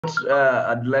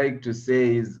I'd like to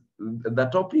say is the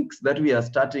topics that we are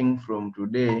starting from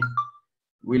today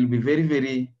will be very,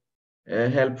 very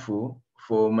helpful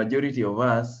for majority of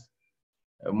us,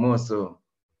 more so,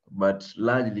 but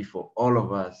largely for all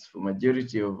of us, for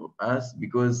majority of us,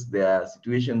 because there are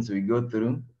situations we go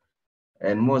through,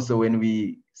 and more so when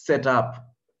we set up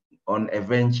on a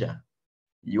venture.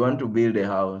 You want to build a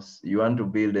house, you want to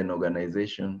build an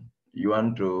organization, you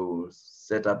want to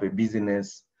set up a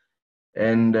business,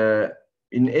 and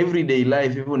in everyday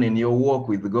life, even in your walk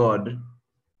with God,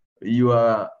 you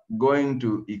are going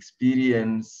to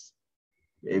experience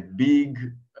a big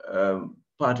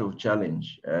part of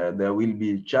challenge. There will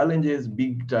be challenges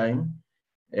big time.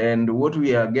 And what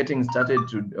we are getting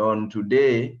started on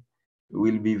today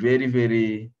will be very,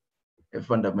 very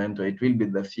fundamental. It will be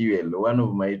the fuel. One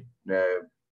of my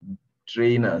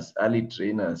trainers, early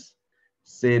trainers,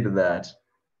 said that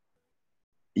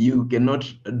you cannot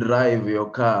drive your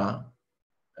car.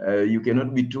 You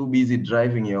cannot be too busy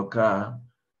driving your car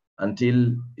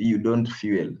until you don't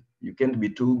fuel. You can't be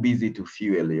too busy to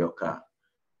fuel your car,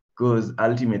 because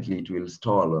ultimately it will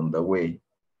stall on the way.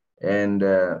 And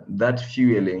that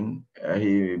fueling,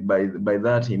 by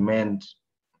that he meant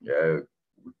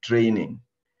training.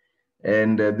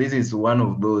 And this is one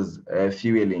of those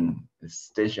fueling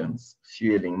stations,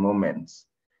 fueling moments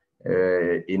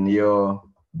in your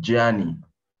journey.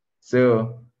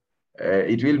 So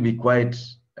it will be quite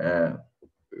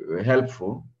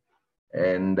helpful.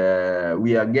 And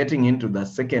we are getting into the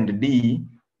second D,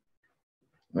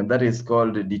 and that is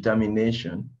called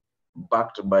determination,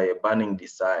 backed by a burning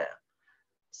desire.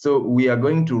 So we are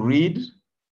going to read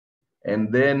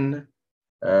and then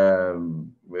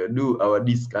we'll do our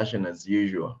discussion as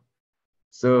usual.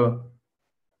 So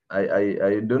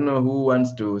I don't know who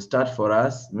wants to start for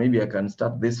us. Maybe I can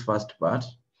start this first part.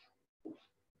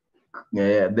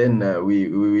 Then we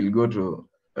will go to,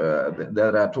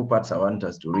 there are two parts I want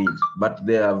us to read, but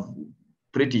they are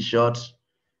pretty short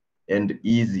and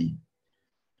easy.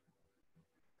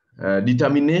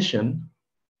 Determination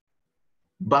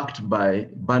backed by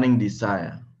burning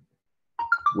desire,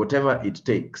 whatever it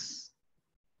takes.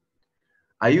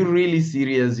 Are you really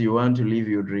serious you want to live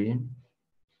your dream?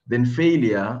 Then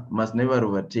failure must never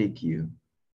overtake you.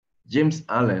 James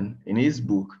Allen, in his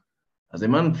book, As a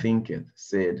Man Thinketh,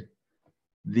 said,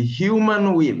 the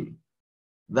human will,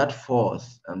 that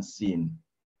force and sin,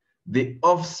 the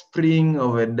offspring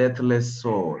of a deathless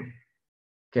soul,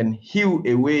 can hew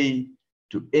a way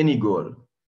to any goal,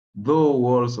 though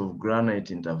walls of granite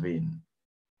intervene.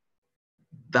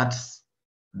 That's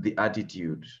the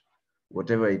attitude,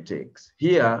 whatever it takes.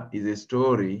 Here is a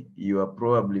story you are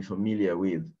probably familiar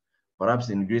with, perhaps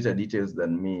in greater details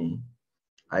than me.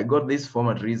 I got this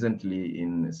format recently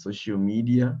in social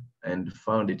media and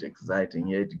found it exciting.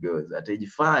 Here it goes. At age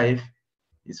 5,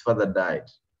 his father died.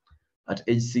 At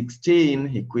age 16,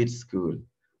 he quit school.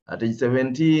 At age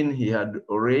 17, he had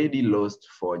already lost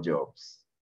 4 jobs.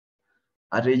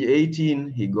 At age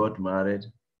 18, he got married.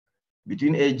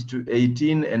 Between age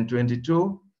 18 and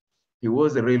 22, he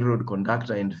was a railroad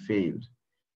conductor and failed.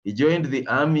 He joined the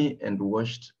army and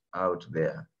washed out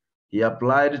there. He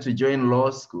applied to join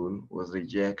law school, was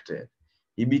rejected.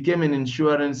 He became an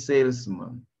insurance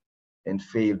salesman and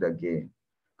failed again.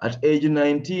 At age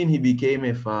 19, he became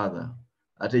a father.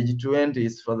 At age 20,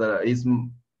 his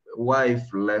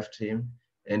wife left him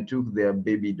and took their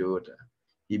baby daughter.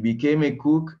 He became a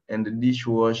cook and a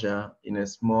dishwasher in a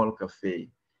small cafe.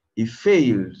 He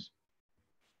failed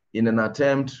in an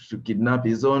attempt to kidnap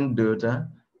his own daughter,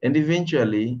 and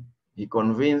eventually he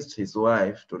convinced his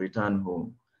wife to return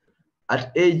home.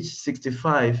 At age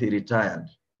 65, he retired.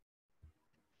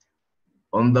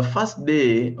 On the first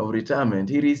day of retirement,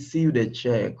 he received a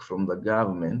check from the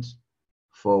government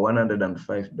for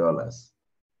 $105.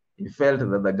 He felt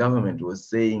that the government was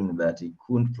saying that he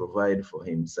couldn't provide for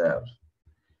himself.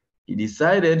 He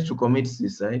decided to commit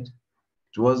suicide.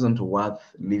 It wasn't worth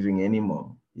living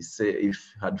anymore. He said he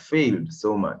had failed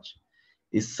so much.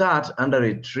 He sat under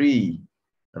a tree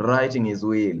writing his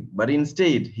will, but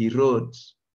instead he wrote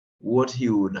what he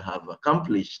would have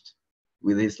accomplished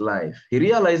with his life. He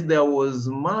realized there was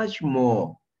much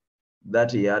more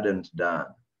that he hadn't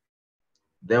done.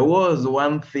 There was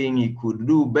one thing he could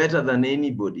do better than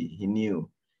anybody he knew,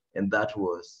 and that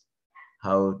was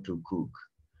how to cook.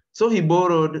 So he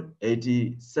borrowed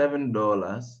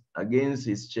 $87 against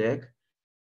his check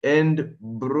and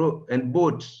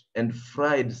bought and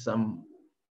fried some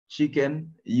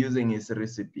chicken using his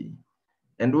recipe,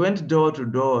 and went door to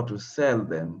door to sell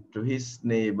them to his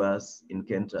neighbors in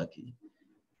Kentucky.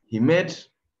 He met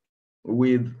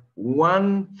with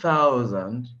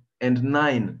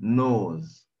 1,009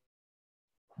 no's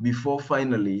before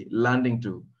finally landing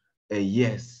to a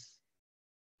yes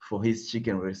for his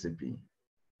chicken recipe.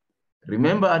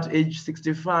 Remember, at age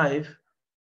 65,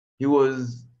 he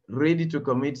was ready to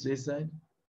commit suicide.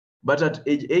 But at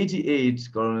age 88,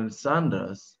 Colonel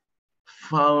Sanders,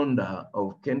 founder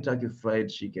of Kentucky Fried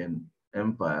Chicken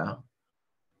Empire,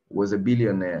 was a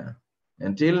billionaire.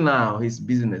 Until now, his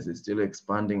business is still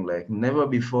expanding like never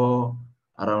before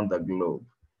around the globe.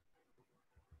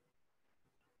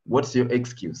 What's your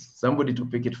excuse? Somebody to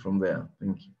pick it from there.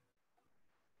 Thank you.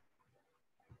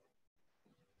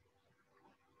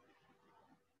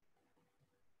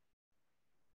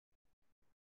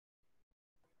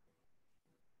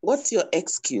 What's your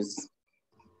excuse?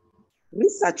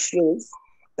 Research shows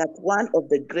that one of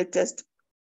the greatest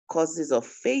causes of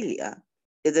failure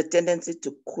is a tendency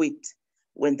to quit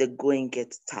when the going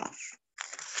gets tough.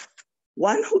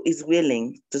 One who is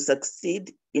willing to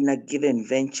succeed in a given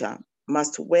venture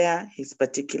must wear his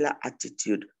particular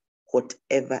attitude,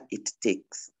 whatever it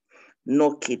takes.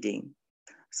 No kidding.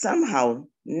 Somehow,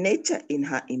 nature in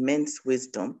her immense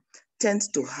wisdom tends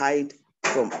to hide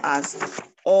from us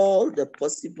all the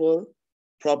possible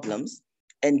problems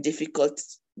and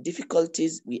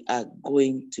difficulties we are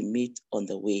going to meet on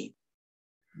the way.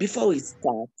 Before we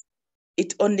start,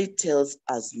 it only tells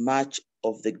us much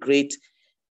of the great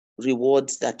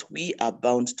rewards that we are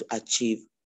bound to achieve,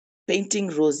 painting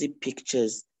rosy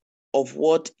pictures of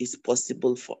what is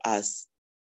possible for us.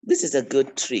 This is a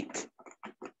good trick,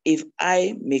 if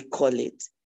I may call it,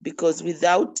 because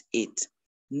without it,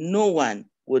 no one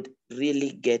would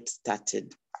really get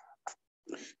started.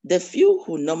 The few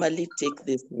who normally take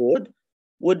this road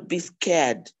would be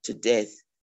scared to death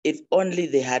if only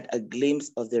they had a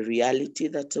glimpse of the reality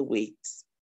that awaits.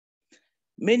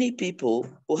 Many people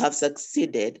who have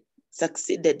succeeded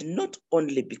not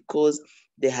only because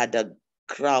they had a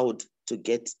crowd to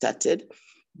get started,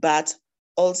 but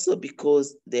also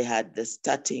because they had the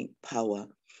starting power,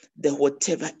 the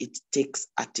whatever it takes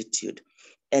attitude,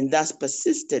 and thus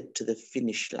persisted to the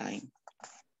finish line.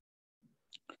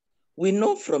 We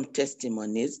know from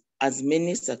testimonies, as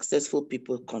many successful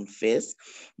people confess,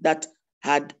 that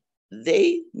had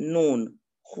they known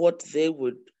what they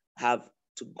would have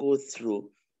to go through,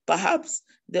 perhaps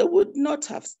they would not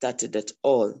have started at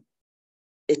all.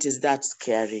 It is that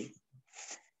scary.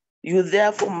 You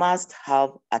therefore must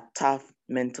have a tough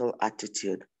mental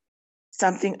attitude,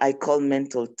 something I call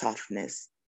mental toughness,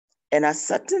 and a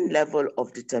certain level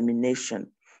of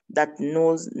determination that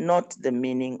knows not the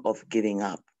meaning of giving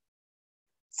up.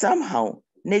 Somehow,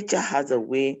 nature has a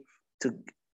way to,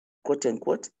 quote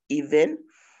unquote, even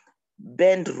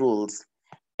bend rules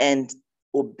and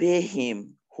obey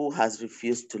him who has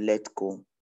refused to let go.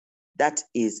 That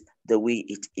is the way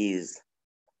it is.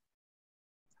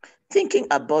 Thinking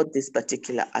about this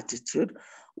particular attitude,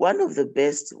 one of the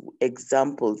best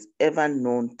examples ever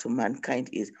known to mankind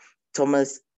is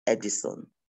Thomas Edison.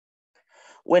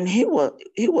 When he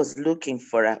was looking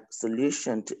for a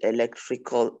solution to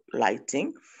electrical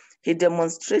lighting, he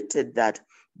demonstrated that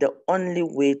the only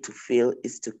way to fail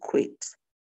is to quit.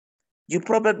 You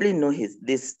probably know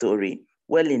this story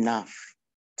well enough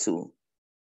too.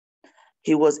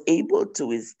 He was able to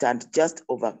withstand just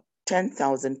over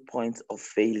 10,000 points of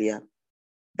failure.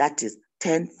 That is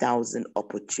 10,000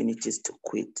 opportunities to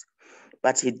quit,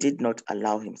 but he did not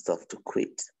allow himself to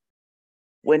quit.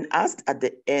 When asked at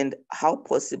the end how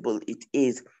possible it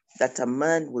is that a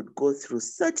man would go through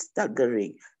such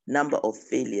staggering number of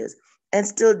failures and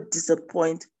still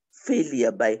disappoint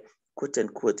failure by, quote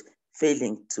unquote,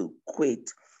 failing to quit,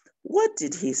 what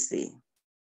did he say?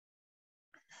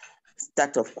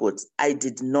 Start of quotes, I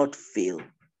did not fail.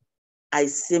 I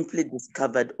simply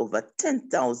discovered over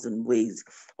 10,000 ways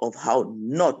of how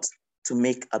not to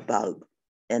make a bulb,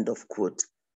 end of quote,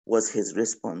 was his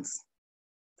response.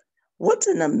 What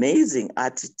an amazing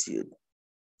attitude.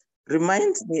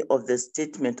 Reminds me of the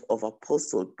statement of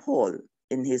Apostle Paul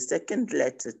in his second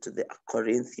letter to the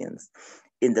Corinthians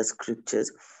in the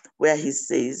scriptures, where he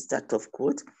says that, of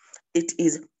quote, it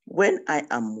is when I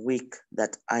am weak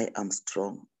that I am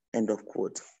strong, end of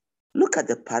quote. Look at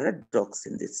the paradox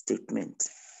in this statement.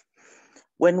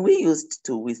 When we used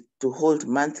to hold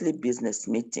monthly business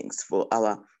meetings for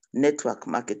our network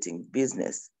marketing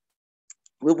business,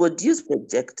 we would use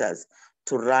projectors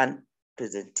to run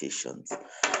presentations.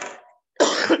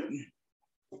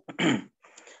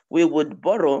 We would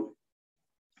borrow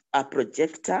a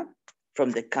projector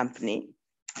from the company.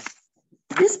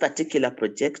 This particular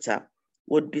projector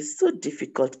would be so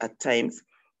difficult at times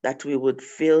that we would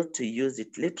fail to use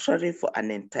it literally for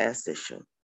an entire session.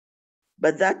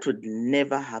 But that would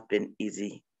never happen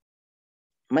easy.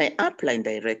 My upline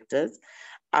directors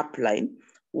upline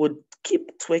would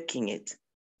keep twerking it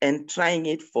and trying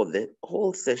it for the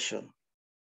whole session.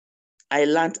 I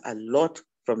learned a lot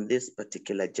from this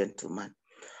particular gentleman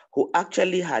who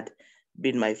actually had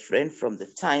been my friend from the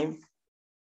time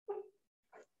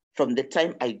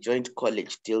I joined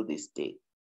college till this day.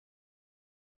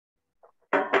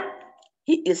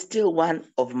 He is still one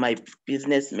of my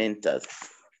business mentors,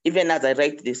 even as I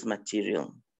write this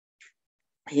material.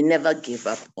 He never gave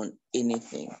up on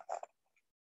anything.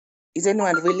 Is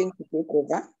anyone willing to take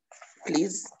over,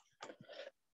 please?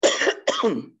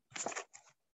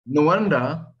 No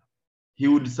wonder he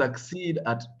would succeed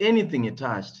at anything he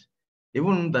touched.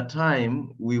 Even the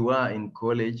time we were in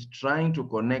college trying to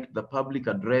connect the public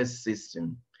address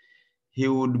system, he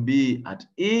would be at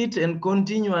it and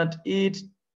continue at it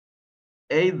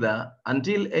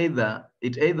until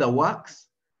it either works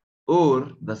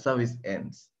or the service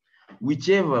ends,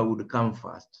 whichever would come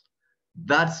first.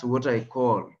 That's what I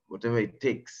call whatever it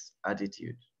takes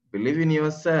attitude. Believe in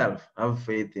yourself, have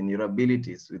faith in your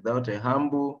abilities. Without a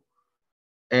humble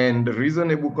and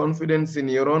reasonable confidence in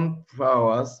your own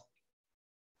powers,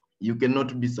 you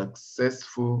cannot be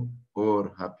successful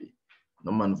or happy.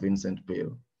 Norman Vincent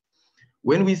Peale.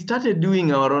 When we started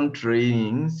doing our own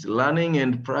trainings, learning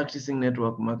and practicing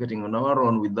network marketing on our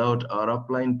own without our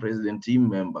upline president team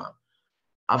member,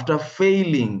 after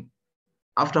falling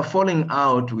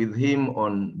out with him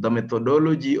on the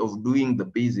methodology of doing the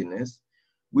business,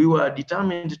 we were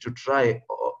determined to try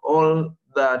all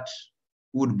that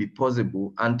would be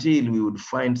possible until we would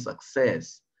find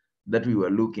success that we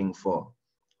were looking for.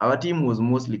 Our team was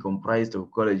mostly comprised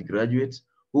of college graduates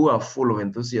who are full of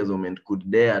enthusiasm and could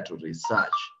dare to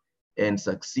research and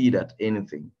succeed at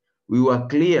anything. We were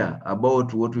clear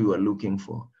about what we were looking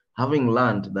for, having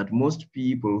learned that most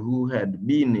people who had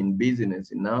been in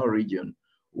business in our region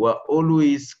were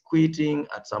always quitting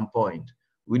at some point.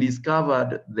 We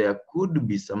discovered there could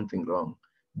be something wrong.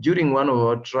 During one of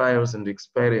our trials and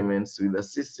experiments with the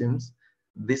systems,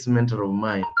 this mentor of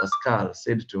mine, Pascal,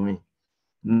 said to me,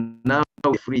 "Now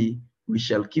we're free, we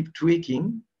shall keep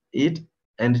tweaking it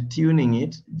and tuning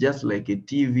it just like a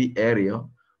TV aerial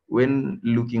when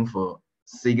looking for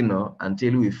signal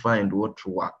until we find what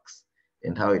works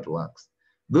and how it works."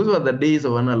 Those were the days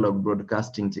of analog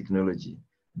broadcasting technology.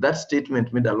 That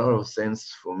statement made a lot of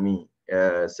sense to me.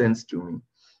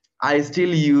 I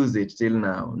still use it till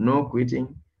now. No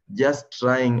quitting, just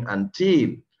trying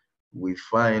until we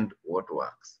find what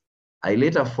works. I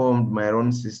later formed my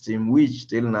own system, which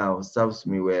till now serves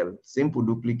me well, simple,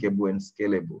 duplicable, and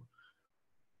scalable.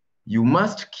 You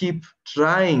must keep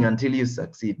trying until you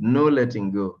succeed, no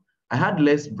letting go. I had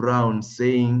Les Brown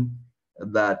saying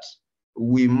that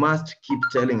we must keep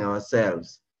telling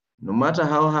ourselves, no matter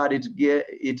how hard it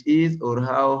is or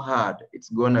how hard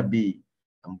it's gonna be,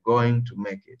 I'm going to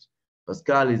make it.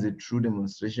 Pascal is a true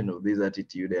demonstration of this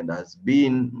attitude and has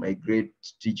been my great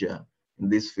teacher in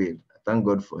this field. I thank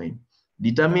God for him.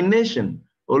 Determination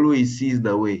always sees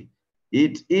the way.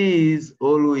 It is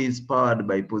always powered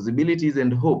by possibilities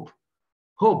and hope.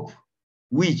 Hope,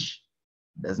 which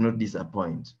does not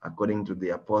disappoint, according to the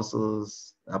Apostle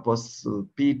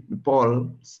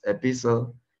Paul's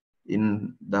epistle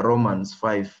in the Romans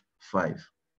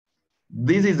 5:5.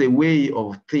 This is a way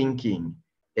of thinking,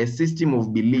 a system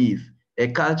of belief, a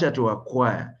culture to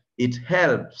acquire. It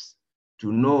helps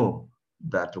to know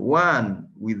that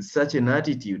one with such an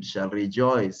attitude shall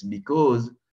rejoice because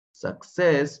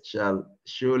success shall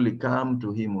surely come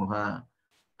to him or her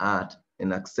at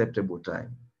an acceptable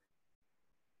time.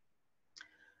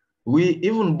 We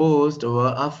even boast of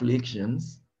our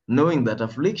afflictions, knowing that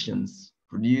affliction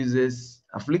produces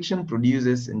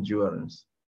endurance,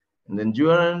 and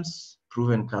endurance,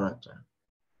 proven character,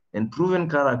 and proven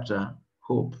character,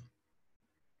 hope,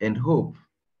 and hope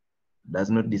does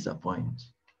not disappoint.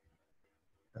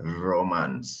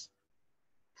 Romans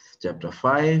chapter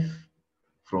 5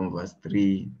 from verse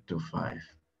 3 to 5.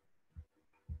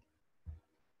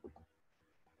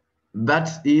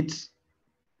 That's it,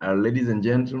 ladies and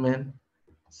gentlemen.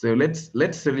 So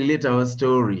let's relate our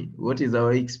story. What is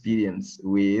our experience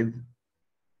with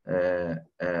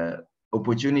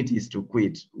opportunities to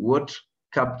quit? What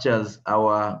captures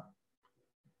our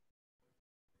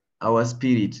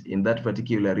spirit in that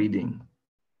particular reading?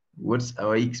 What's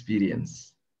our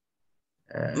experience?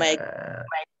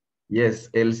 Yes,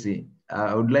 Elsie,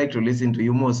 I would like to listen to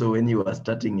you more so when you are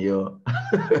starting your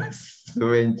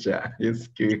venture. It's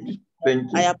good. Thank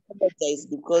you. I apologize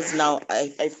because now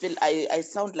I feel I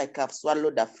sound like I've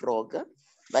swallowed a frog,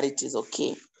 but it is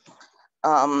okay.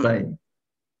 Fine.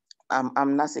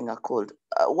 I'm nursing a cold.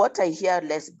 What I hear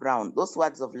Les Brown, those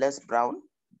words of Les Brown,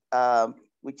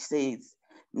 which says,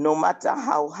 no matter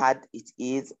how hard it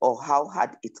is or how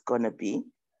hard it's gonna be,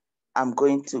 I'm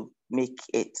going to make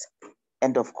it.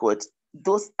 End of quote.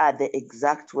 Those are the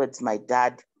exact words my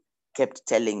dad kept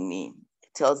telling me. He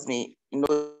tells me, you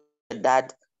know,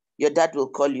 your dad will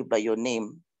call you by your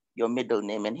name, your middle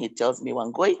name. And he tells me,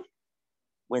 Wangoi,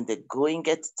 when the going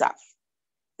gets tough,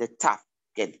 the tough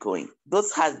get going.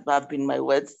 Those have been my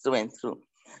words through and through.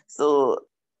 So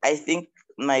I think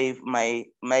my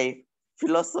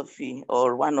philosophy,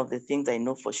 or one of the things I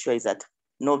know for sure, is that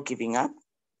no giving up,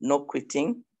 no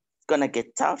quitting. It's gonna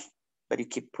get tough, but you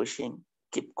keep pushing,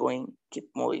 keep going, keep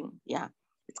moving. Yeah,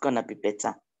 it's gonna be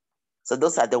better. So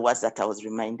those are the words that I was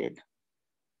reminded.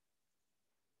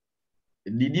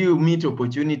 Did you meet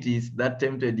opportunities that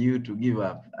tempted you to give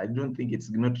up? I don't think it's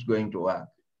not going to work.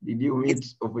 Did you meet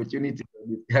opportunities of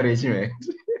discouragement?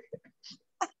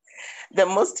 The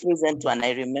most recent one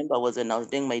I remember was when I was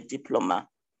doing my diploma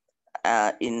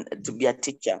to be a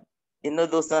teacher. You know,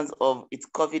 those ones of it's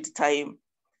COVID time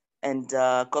and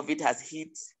COVID has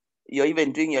hit. You're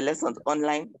even doing your lessons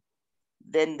online.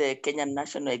 Then the Kenyan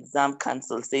National Exam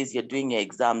Council says you're doing your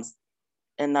exams.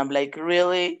 And I'm like,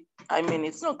 really? I mean,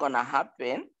 it's not gonna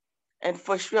happen. And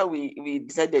for sure, we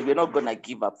decided we're not gonna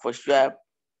give up. For sure,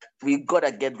 we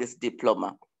gotta get this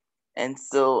diploma. And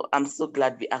so I'm so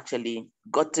glad we actually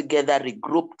got together,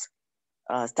 regrouped,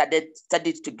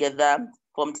 studied together,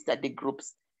 formed study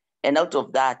groups. And out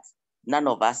of that, none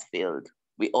of us failed.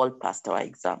 We all passed our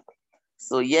exam.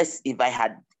 So yes, if I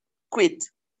had quit,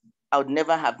 I would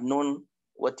never have known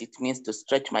what it means to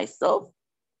stretch myself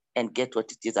and get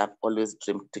what it is I've always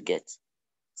dreamed to get.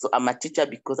 So I'm a teacher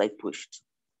because I pushed.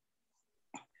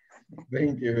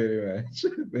 Thank you very much.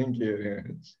 Thank you very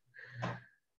much.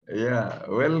 Yeah,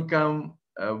 welcome,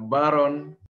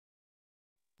 Baron.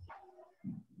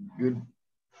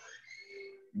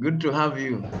 Good to have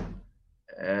you.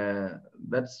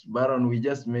 That's Baron. We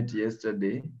just met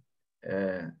yesterday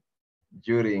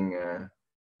during,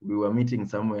 we were meeting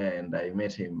somewhere and I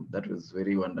met him. That was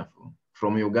very wonderful.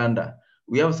 From Uganda.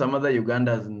 We have some other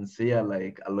Ugandans here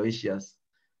like Aloysius.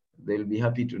 They'll be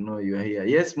happy to know you are here.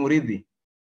 Yes, Muridhi.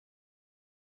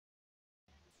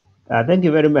 Thank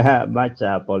you very much,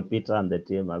 Paul Peter and the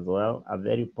team as well. A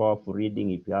very powerful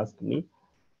reading, if you ask me.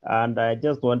 And I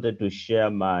just wanted to share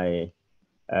my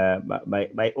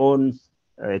my own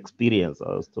experience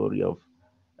or story of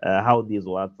how this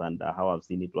works and how I've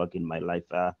seen it work in my life.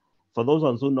 For those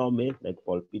ones who know me, like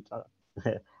Paul Peter,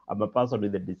 I'm a person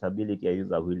with a disability. I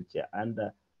use a wheelchair. And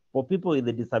for people with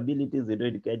the disabilities, you know,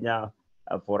 in Kenya,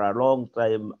 for a long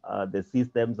time, the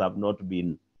systems have not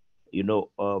been, you know,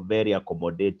 very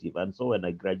accommodative. And so when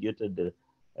I graduated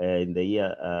in the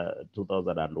year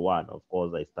 2001, of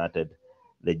course, I started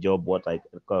the job, what I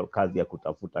call kazi ya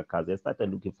kutafuta kazi. I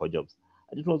started looking for jobs,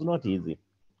 and it was not easy.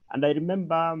 And I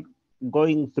remember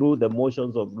going through the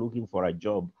motions of looking for a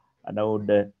job, and I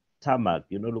would tarmac,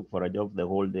 you know, look for a job the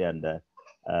whole day and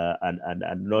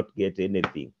not get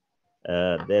anything.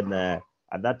 Then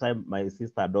at that time, my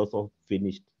sister had also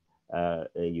finished a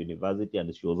university,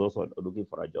 and she was also looking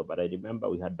for a job. But I remember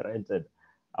we had rented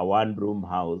a one-room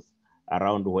house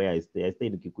around where I stay. I stay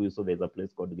in Kikuyu, so there's a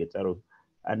place called Getaro.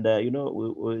 And you know,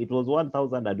 it was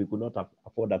 1,000, and we could not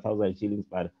afford 1,000 shillings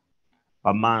per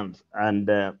month. And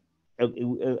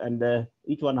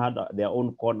each one had their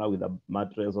own corner with a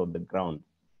mattress on the ground.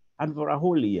 And for a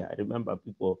whole year, I remember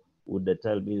people would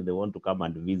tell me they want to come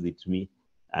and visit me,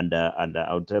 and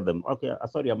I would tell them, okay,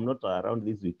 sorry, I'm not around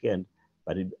this weekend,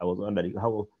 but I was wondering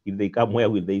how, if they come, where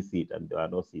will they sit? And there are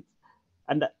no seats.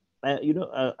 And you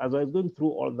know, as I was going through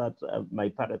all that, my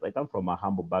parents, I come from a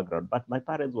humble background, but my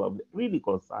parents were really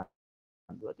concerned.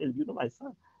 You know, my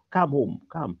son, come home,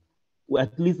 come. Well,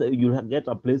 at least you'll get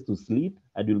a place to sleep,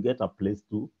 and you'll get a place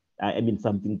to, I mean,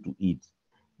 something to eat.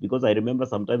 Because I remember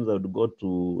sometimes I would go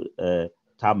to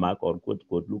tarmac or quote,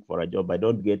 quote, look for a job. I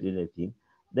don't get anything.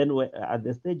 Then at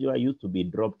the stage where I used to be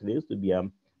dropped, there used to be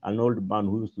an old man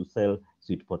who used to sell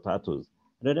sweet potatoes.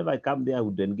 And whenever I come there, I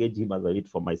would engage him as I wait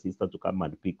for my sister to come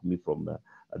and pick me from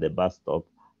the bus stop.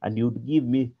 And he would give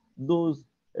me those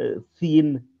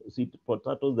thin sweet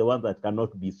potatoes, the ones that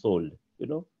cannot be sold, you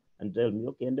know, and tell me,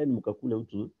 okay, and then mukakule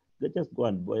utu, let's just go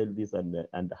and boil this and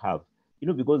have, you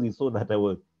know, because he saw that I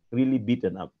was really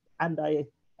beaten up. And I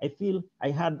feel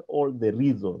I had all the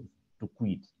reasons to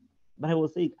quit. But I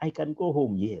was saying, I can go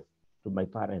home, yes, to my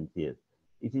parents, yes.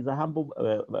 It is a humble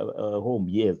home,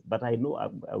 yes, but I know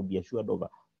I'll be assured of a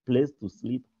place to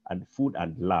sleep and food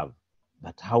and love.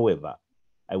 But however,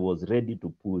 I was ready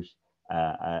to push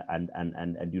and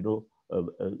you know,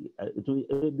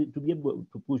 to be able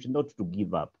to push, not to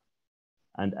give up.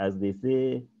 And as they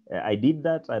say, I did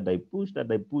that and I pushed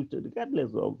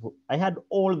regardless of, I had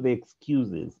all the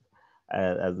excuses,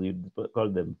 as we call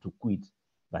them, to quit,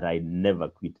 but I never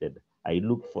quitted. I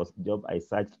looked for a job, I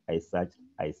searched,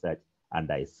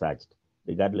 and I searched,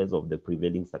 regardless of the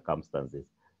prevailing circumstances.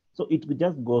 So it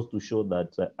just goes to show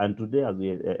that, and today,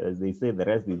 as they say, the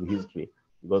rest is history,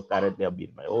 because currently I'm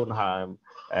in my own home,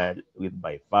 with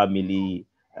my family,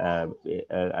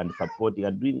 and supporting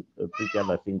and doing three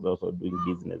other things, also doing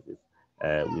businesses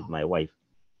with my wife.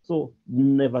 So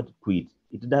never to quit.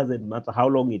 It doesn't matter how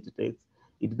long it takes.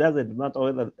 It doesn't matter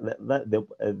whether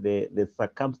the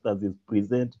circumstances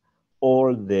present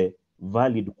all the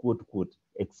valid quote quote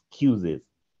excuses.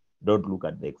 Don't look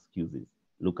at the excuses.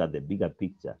 Look at the bigger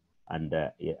picture, and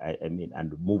I mean,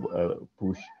 and move,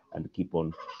 push, and keep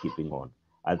on keeping on.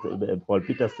 As Paul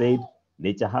Peter said,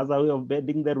 nature has a way of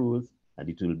bending the rules, and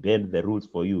it will bend the rules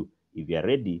for you if you are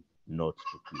ready not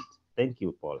to quit. Thank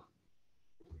you, Paul.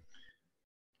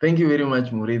 Thank you very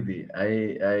much, Muridhi.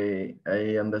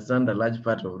 I understand a large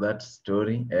part of that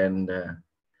story, and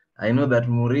I know that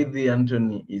Muridhi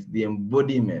Anthony is the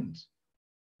embodiment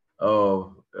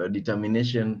of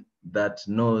determination that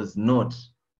knows not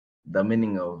the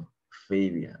meaning of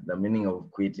failure, the meaning of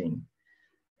quitting,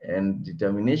 and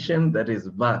determination that is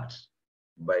backed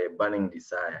by a burning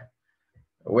desire.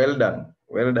 Well done,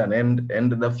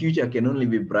 and the future can only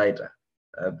be brighter.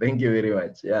 Thank you very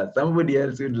much. Yeah, somebody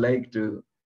else would like to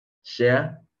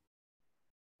share?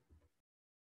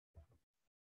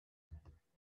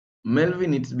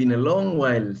 Melvin, it's been a long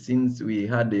while since we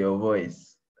heard your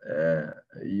voice.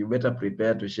 You better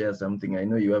prepare to share something. I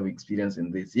know you have experience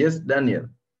in this. Yes, Daniel.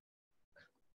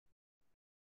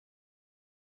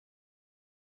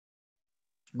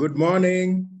 Good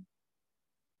morning.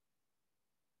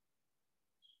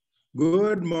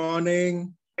 Good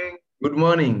morning. Good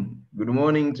morning. Good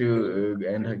morning to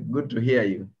and good to hear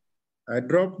you. I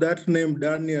dropped that name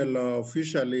Daniel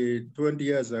officially 20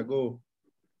 years ago.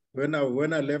 When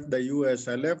I left the US,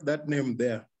 I left that name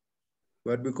there.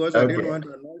 But because I didn't want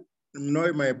to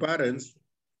annoy my parents,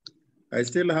 I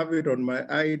still have it on my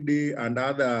ID and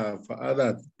other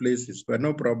places, but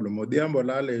no problem. Odhiambo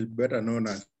Lale is better known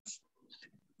as.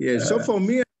 Yes, so for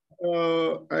me,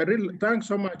 I really, thanks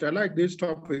so much. I like this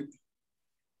topic.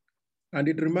 And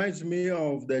it reminds me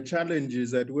of the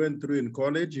challenges that went through in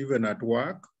college, even at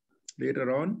work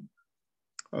later on.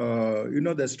 You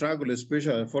know, the struggle,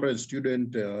 especially for a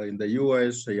student in the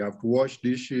US, you have to wash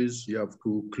dishes, you have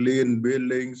to clean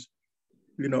buildings,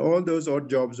 you know, all those odd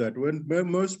jobs that when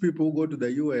most people go to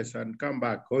the US and come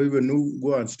back, or even who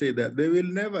go and stay there, they will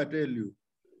never tell you.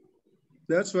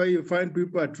 That's why you find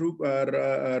people are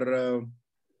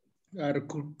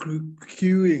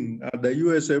queuing at the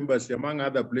US Embassy, among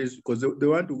other places, because they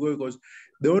want to go, because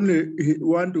they only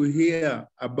want to hear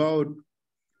about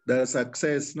the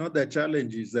success, not the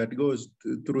challenges that goes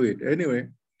through it. Anyway,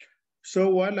 so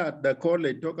while at the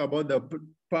college, talk about the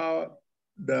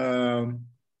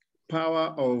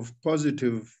power of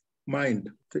positive mind.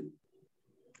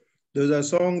 There's a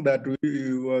song that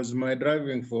was my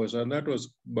driving force, and that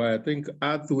was by, I think,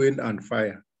 Earth, Wind, and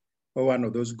Fire, or one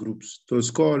of those groups. It was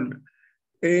called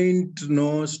Ain't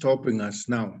No Stopping Us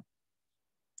Now.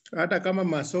 Hata kama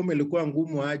masomo ilikuwa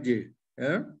ngumu aje,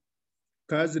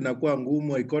 kazi inakuwa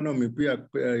ngumu, economy pia,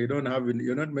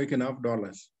 you're not making enough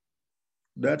dollars.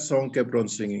 That song kept on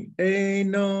singing, ain't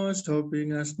no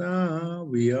stopping us now,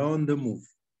 we are on the move.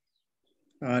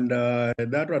 And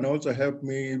that one also helped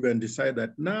me even decide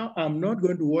that now I'm not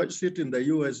going to sit in the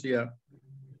US here,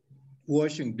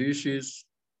 washing dishes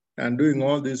and doing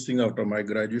all these things after my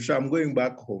graduation. I'm going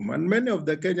back home. And many of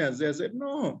the Kenyans, they said,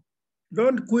 no,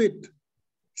 don't quit.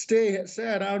 Stay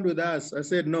around with us. I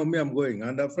said, no, me, I'm going.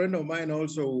 And a friend of mine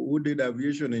also who did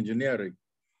aviation engineering,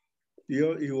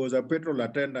 he was a petrol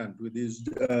attendant with his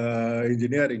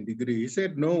engineering degree. He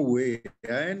said, no way,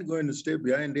 I ain't going to stay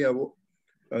behind here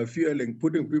fueling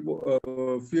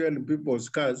people's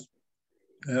cars.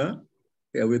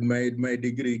 With my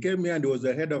degree. He came here and he was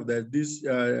the head of this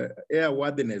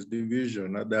airworthiness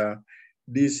division at the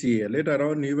DC. Later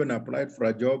on, he even applied for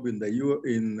a job in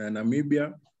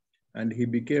Namibia, and he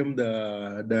became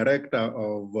the director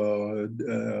of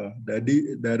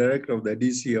the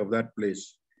DC of that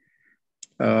place.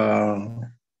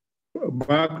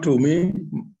 Back to me.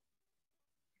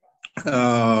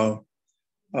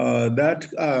 That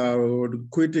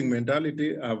quitting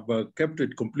mentality, I've kept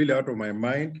it completely out of my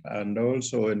mind and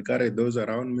also encourage those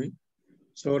around me.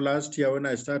 So last year when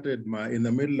I started in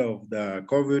the middle of the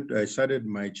COVID, I started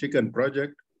my chicken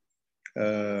project,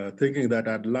 thinking that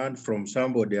I'd learned from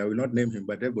somebody, I will not name him,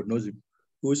 but everybody knows him,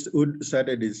 who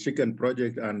started his chicken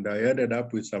project, and I ended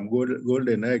up with some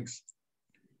golden eggs.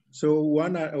 So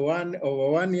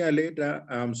over 1 year later,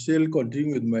 I'm still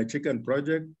continuing with my chicken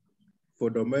project for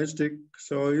domestic.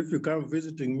 So if you come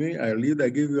visiting me, I'll either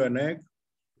give you an egg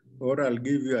or I'll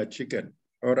give you a chicken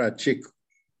or a chick.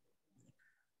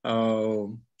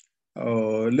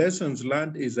 Lessons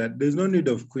learned is that there's no need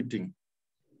of quitting.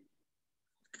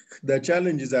 The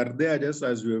challenges are there just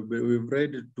as we've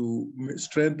read to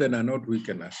strengthen and not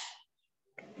weaken us.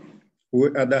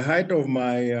 At the height of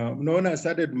my, when I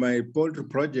started my poultry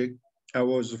project, I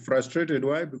was frustrated.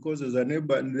 Why? Because there's a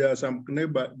neighbor, there are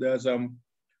some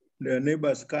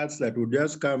neighbors' cats that would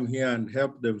just come here and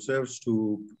help themselves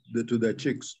to the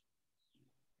chicks.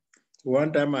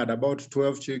 One time I had about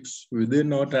 12 chicks. Within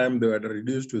no time, they were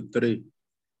reduced to 3.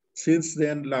 Since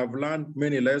then, I've learned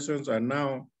many lessons, and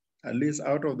now, at least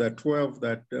out of the 12,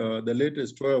 the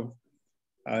latest 12,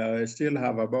 I still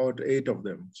have about 8 of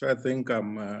them. So I think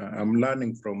I'm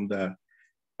learning from that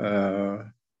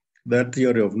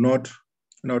theory of not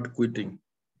quitting.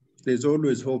 There's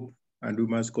always hope, and we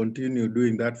must continue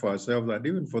doing that for ourselves and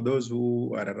even for those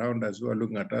who are around us, who are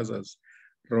looking at us as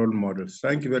role models.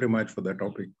 Thank you very much for the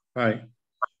topic. Bye.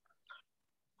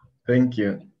 Thank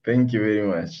you. Thank you very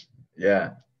much.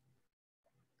 Yeah.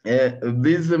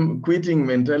 This quitting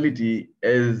mentality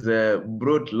has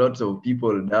brought lots of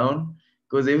people down,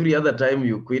 because every other time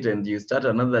you quit and you start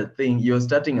another thing, you're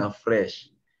starting afresh.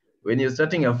 When you're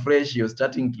starting afresh, you're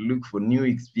starting to look for new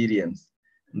experience.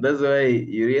 And that's why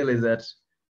you realize that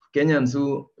Kenyans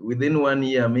who within 1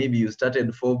 year, maybe you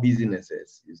started 4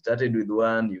 businesses. You started with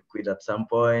one, you quit at some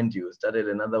point, you started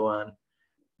another one.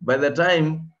 By the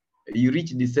time you reach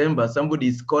December, somebody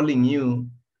is calling you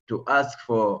to ask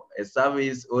for a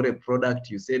service or a product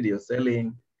you said you're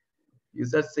selling. You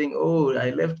start saying, oh, I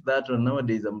left that one,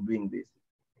 nowadays I'm doing this.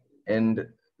 And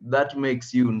that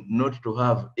makes you not to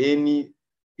have any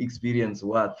experience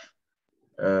worth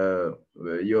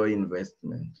your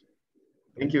investment.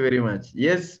 Thank you very much.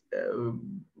 Yes,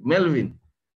 Melvin.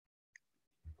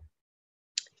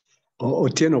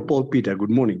 Otieno, Paul Peter, good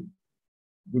morning.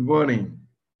 Good morning.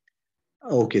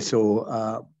 Okay,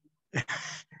 so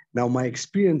now my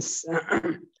experience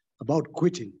about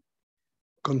quitting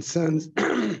concerns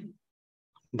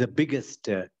the biggest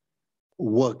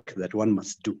work that one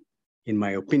must do, in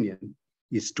my opinion,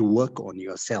 is to work on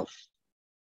yourself.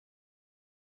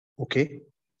 Okay,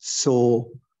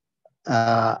 so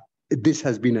this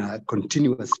has been a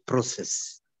continuous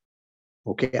process.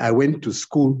 Okay, I went to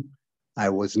school. I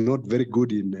was not very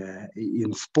good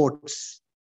in sports.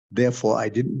 Therefore, I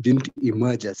didn't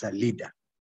emerge as a leader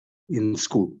in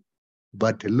school.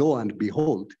 But lo and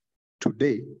behold,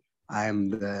 today, I am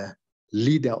the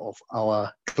leader of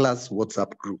our class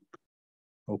WhatsApp group.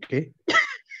 Okay?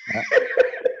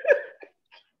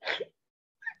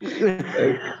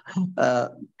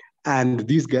 And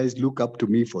these guys look up to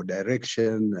me for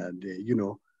direction and, you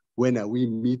know, when are we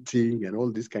meeting and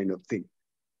all this kind of thing.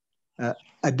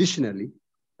 Additionally,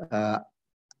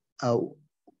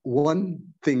 one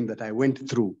thing that I went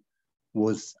through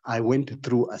was I went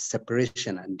through a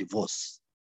separation and divorce.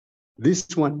 This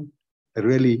one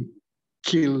really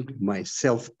killed my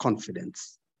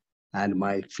self-confidence and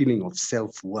my feeling of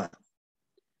self-worth.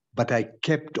 But I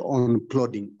kept on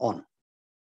plodding on.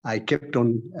 I kept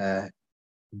on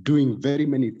doing very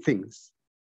many things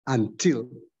until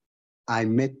I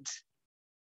met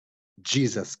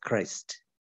Jesus Christ.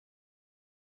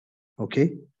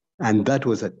 Okay? And that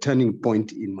was a turning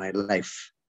point in my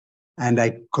life. And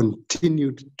I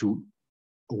continued to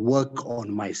work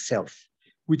on myself,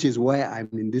 which is why I'm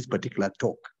in this particular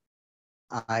talk.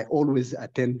 I always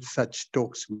attend such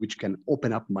talks which can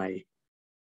open up my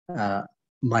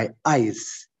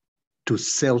eyes to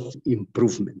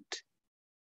self-improvement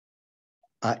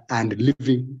and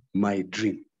living my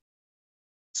dream.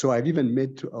 So I've even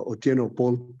met Otieno,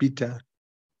 Paul, Peter,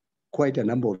 quite a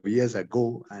number of years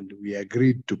ago, and we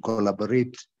agreed to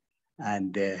collaborate,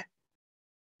 and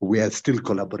we are still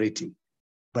collaborating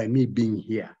by me being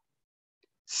here.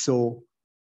 So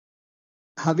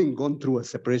having gone through a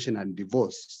separation and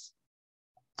divorce,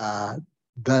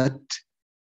 that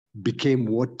became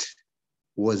what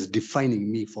was defining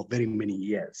me for very many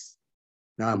years.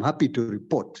 Now I'm happy to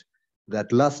report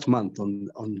that last month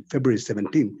on February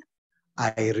 17th,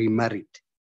 I remarried,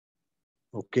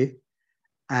 okay?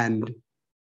 And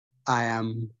I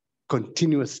am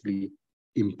continuously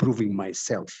improving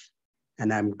myself.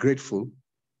 And I'm grateful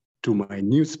to my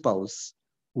new spouse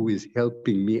who is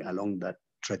helping me along that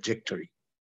trajectory.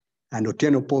 And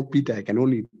Otieno, Paul, Peter, I can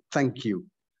only thank you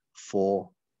for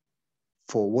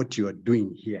what you are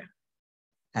doing here.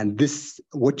 And this,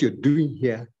 what you're doing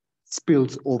here,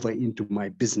 spills over into my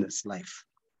business life.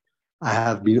 I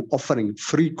have been offering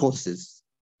free courses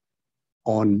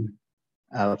on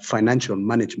financial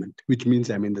management, which means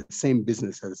I'm in the same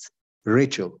business as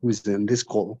Rachel, who's in this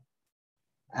call.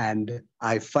 And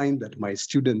I find that my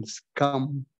students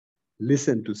come,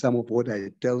 listen to some of what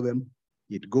I tell them.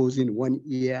 It goes in one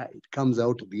ear, it comes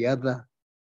out the other,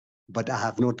 but I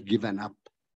have not given up.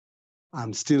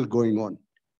 I'm still going on.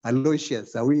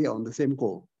 Aloysius, are we on the same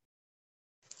call?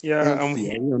 Yeah, I'm Elsie,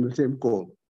 here. are we on the same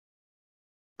call?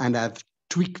 And I've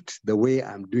tweaked the way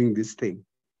I'm doing this thing,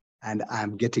 and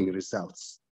I'm getting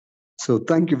results. So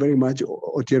thank you very much,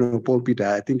 Otieno Paul Peter.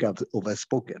 I think I've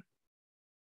overspoken.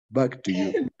 Back to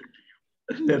you.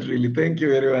 Not really. Thank you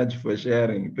very much for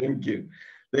sharing. Thank you.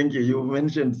 Thank you. You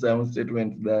mentioned some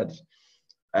statements that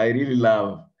I really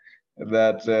love.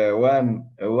 That one,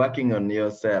 working on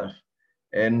yourself.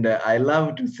 And I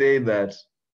love to say that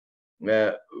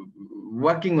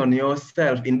working on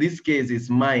yourself, in this case, is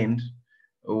mind,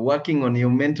 working on your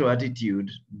mental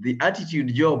attitude. The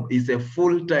attitude job is a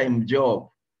full-time job.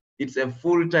 It's a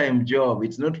full-time job.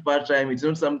 It's not part-time. It's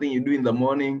not something you do in the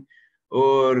morning,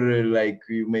 or like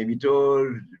you may be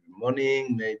told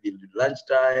morning, maybe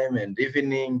lunchtime and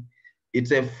evening.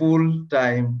 It's a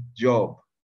full-time job.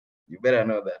 You better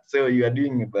know that. So you are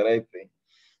doing the right thing.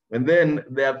 And then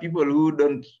there are people who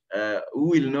don't, who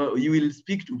will know, you will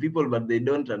speak to people, but they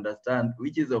don't understand,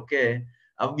 which is okay.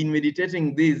 I've been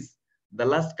meditating this the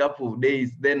last couple of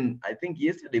days. Then I think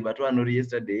yesterday, but one or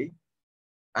yesterday,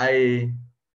 I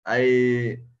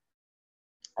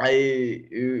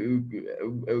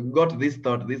got this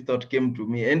thought. This thought came to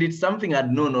me, and it's something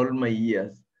I'd known all my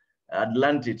years. I'd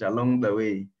learned it along the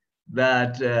way,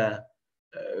 that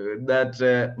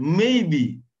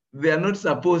maybe they are not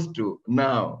supposed to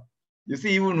now. You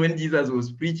see, even when Jesus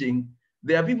was preaching,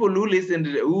 there are people who listened,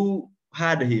 who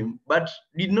heard him, but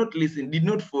did not listen, did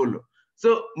not follow.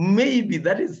 So maybe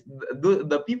that is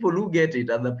the people who get it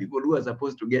are the people who are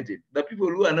supposed to get it. The people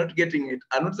who are not getting it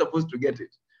are not supposed to get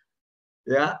it.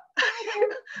 Yeah.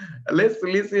 Let's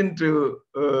listen to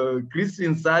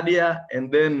Christine Sadia and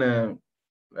then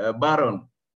Baron.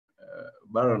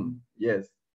 Baron, yes.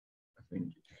 Thank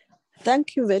you.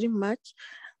 Thank you very much.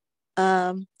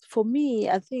 For me,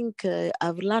 I think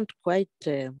I've learned quite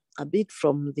a bit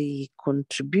from the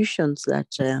contributions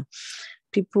that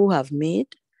people have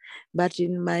made. But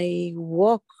in my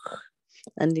walk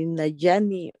and in the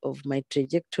journey of my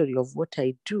trajectory of what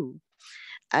I do,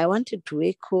 I wanted to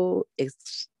echo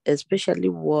especially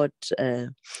what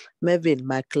Melvin,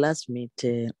 my classmate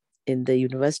in the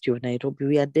University of Nairobi,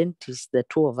 we are dentists, the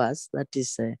two of us, that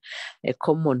is a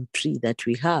common tree that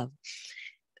we have,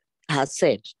 has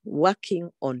said,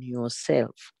 working on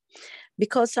yourself.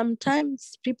 Because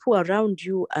sometimes people around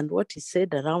you and what is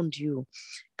said around you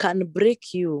can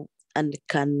break you and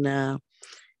can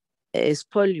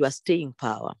spoil your staying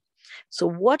power. So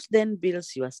what then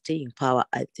builds your staying power,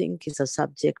 I think, is a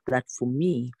subject that for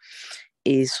me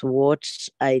is what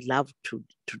I love to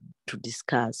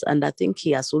discuss. And I think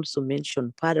he has also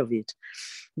mentioned part of it,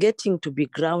 getting to be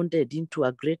grounded into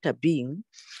a greater being,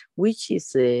 which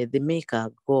is the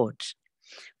maker, God.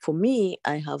 For me,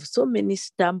 I have so many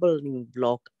stumbling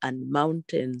blocks and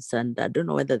mountains, and I don't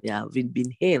know whether they have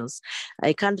been hills.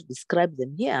 I can't describe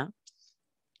them here.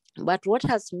 But what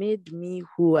has made me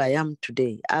who I am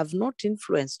today, I've not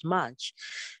influenced much,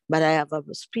 but I have a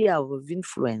sphere of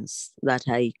influence that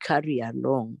I carry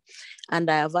along. And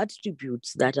I have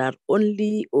attributes that are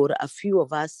only or a few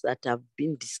of us that have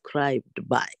been described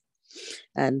by.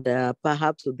 And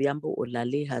perhaps Odhiambo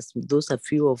Olale has those a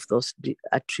few of those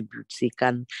attributes. He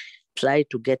can try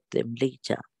to get them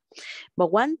later.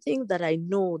 But one thing that I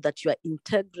know that your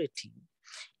integrity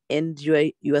and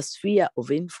your sphere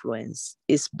of influence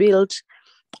is built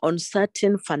on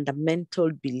certain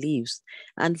fundamental beliefs.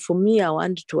 And for me, I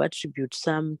want to attribute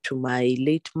some to my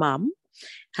late mom,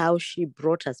 how she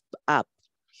brought us up,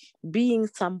 being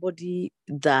somebody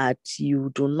that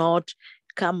you do not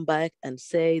come back and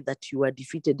say that you are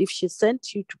defeated. If she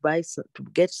sent you to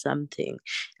get something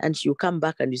and you come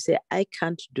back and you say, I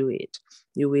can't do it,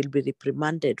 you will be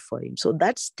reprimanded for him. So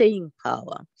that's staying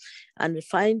power and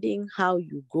finding how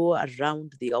you go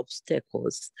around the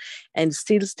obstacles and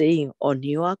still staying on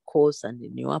your course and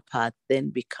in your path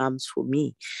then becomes, for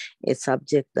me, a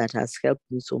subject that has helped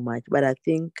me so much. But I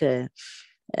think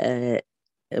Dr.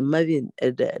 Melvin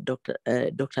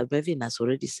has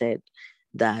already said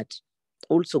that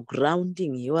also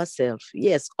grounding yourself.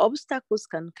 Yes, obstacles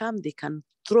can come, they can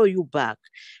throw you back.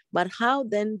 But how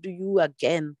then do you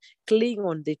again cling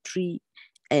on the tree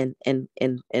and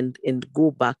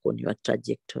go back on your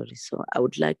trajectory. So I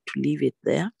would like to leave it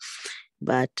there.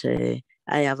 But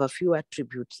I have a few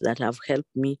attributes that have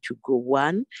helped me to go.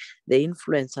 One, the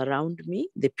influence around me,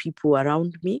 the people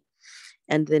around me.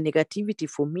 And the negativity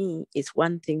for me is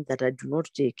one thing that I do not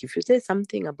take. If you say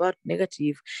something about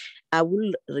negative, I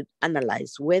will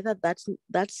analyze whether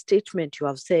that statement you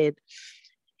have said,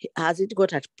 has it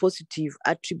got a positive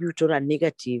attribute or a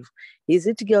negative? Is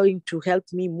it going to help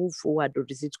me move forward, or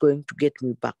is it going to get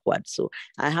me backward? So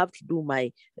I have to do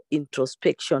my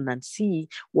introspection and see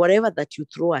whatever that you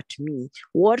throw at me,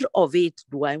 what of it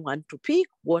do I want to pick?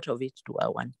 What of it do I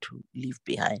want to leave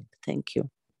behind? Thank you.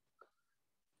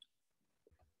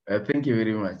 Thank you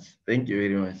very much. Thank you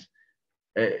very much.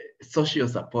 Social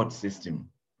support system.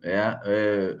 Yeah.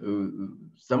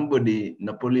 Somebody,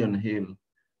 Napoleon Hill,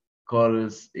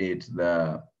 calls it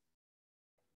the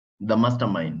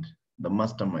mastermind. The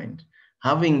mastermind.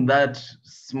 Having that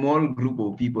small group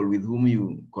of people with whom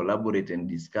you collaborate and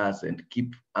discuss and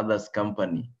keep others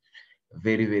company,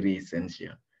 very, very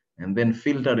essential. And then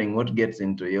filtering what gets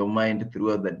into your mind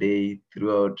throughout the day,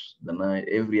 throughout the night,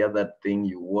 every other thing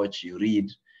you watch, you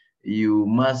read, you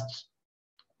must,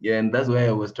 yeah, and that's why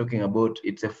I was talking about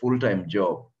it's a full-time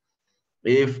job.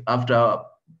 If after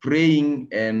praying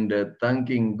and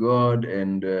thanking God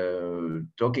and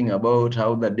talking about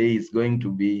how the day is going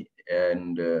to be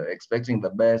and expecting the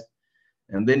best,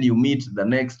 and then you meet the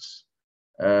next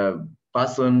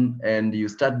person and you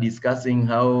start discussing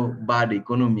how bad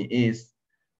economy is,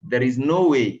 there is no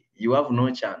way, you have no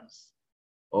chance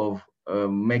of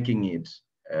making it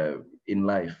in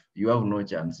life. You have no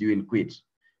chance, you will quit,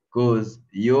 because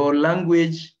your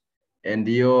language and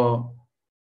your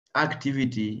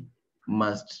activity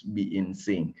must be in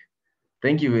sync.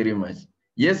 Thank you very much.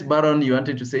 Yes, Baron, you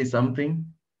wanted to say something?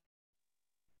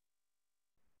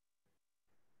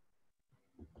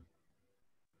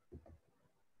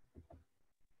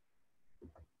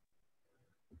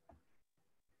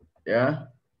 Yeah,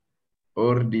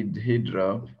 or did he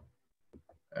drop?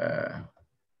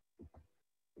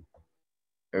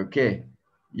 Okay,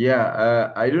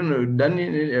 yeah, I don't know,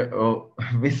 Daniel or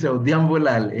Mr.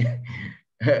 Odhiambolale,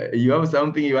 you have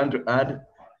something you want to add?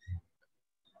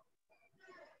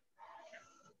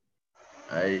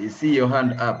 I see your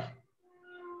hand up.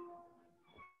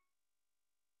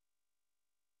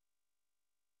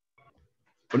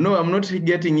 No, I'm not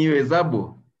getting you,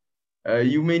 Ezabo.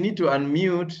 You may need to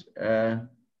unmute.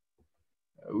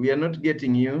 We are not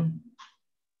getting you.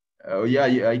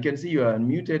 Yeah, I can see you are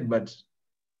unmuted, but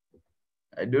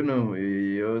I don't know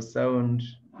your sound.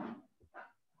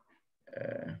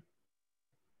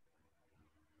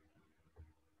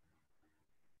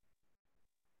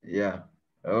 Yeah,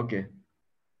 okay.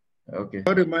 Okay.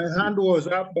 Sorry, my hand was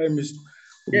up by mistake.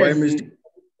 Yes.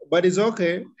 But it's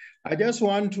okay. I just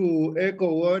want to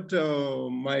echo what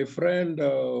my friend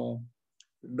Dr.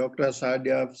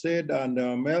 Sadia said and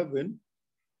Melvin,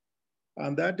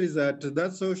 and that is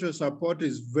that social support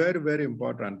is very, very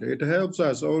important. It helps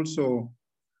us also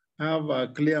have a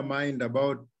clear mind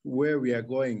about where we are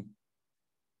going,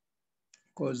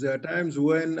 because there are times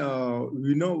when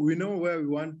we know where we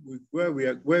want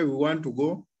to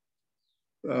go,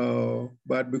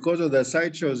 but because of the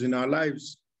sideshows in our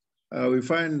lives, we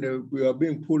find we are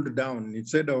being pulled down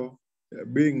instead of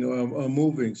being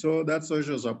moving. So that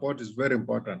social support is very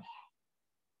important.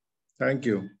 Thank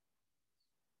you.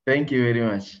 Thank you very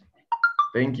much.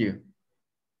 Thank you.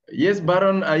 Yes,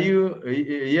 Baron, are you?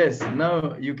 Yes,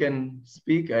 now you can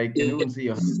speak. I can even see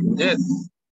your hand. Yes.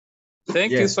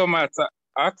 Thank you so much.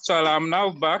 Actually, I'm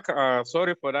now back.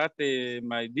 Sorry for that.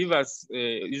 My device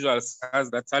usually has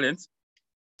that challenge.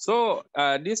 So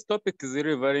this topic is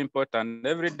really very important.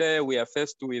 Every day we are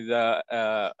faced with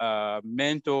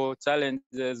mental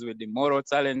challenges, with the moral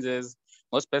challenges,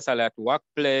 most especially at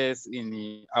workplace,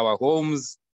 in our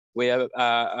homes, where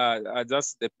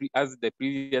just as the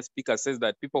previous speaker says,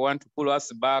 that people want to pull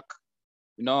us back.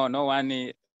 You know, no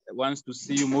one wants to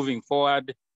see you moving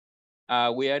forward.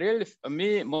 We are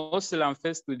really, mostly I'm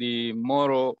faced with the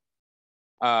moral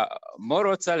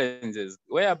challenges,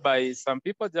 whereby some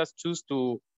people just choose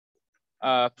to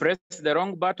press the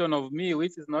wrong button of me,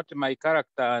 which is not my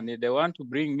character, and they want to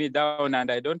bring me down,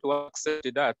 and I don't want to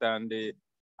accept that, and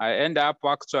I end up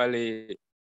actually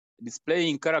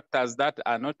displaying characters that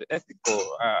are not ethical.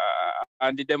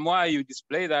 And the more you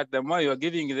display that, the more you're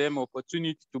giving them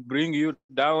opportunity to bring you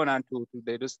down and to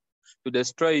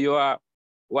destroy your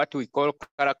what we call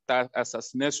character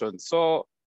assassination. So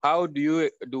how do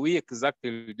we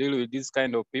exactly deal with this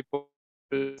kind of people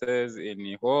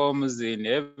in homes, in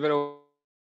every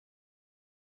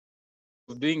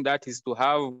doing that is to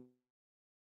have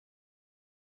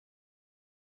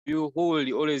you who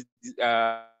will always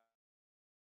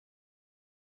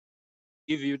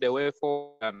give you the way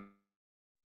forward. And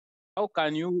how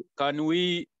can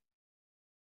we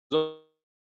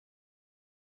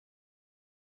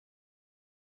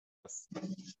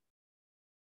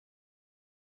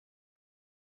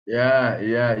Yeah,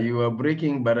 you are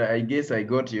breaking, but I guess I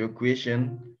got your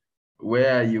question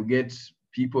where you get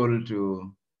people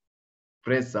to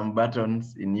press some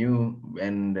buttons in you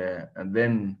and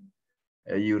then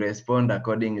you respond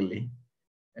accordingly.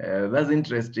 That's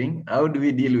interesting. How do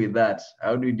we deal with that?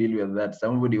 How do we deal with that?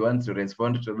 Somebody wants to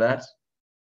respond to that?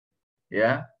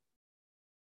 Yeah.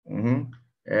 Mm-hmm.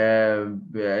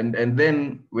 And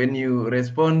then when you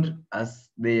respond as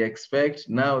they expect,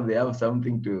 now they have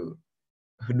something to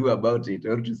do about it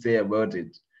or to say about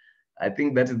it. I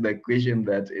think that is the question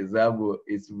that Ezabo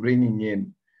is bringing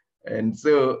in. And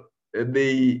so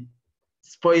they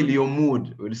spoil your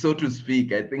mood, so to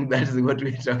speak. I think that is what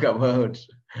we talk about.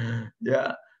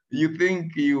 Yeah, you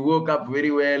think you woke up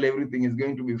very well, everything is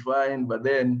going to be fine, but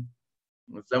then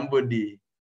somebody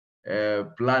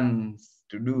plans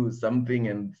to do something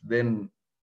and then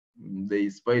they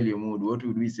spoil your mood. What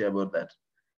would we say about that?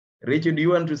 Rachel, do you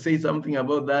want to say something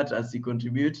about that as you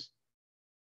contribute?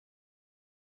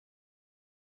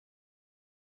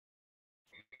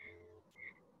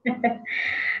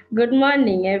 Good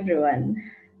morning, everyone.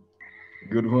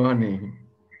 Good morning.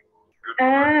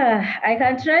 I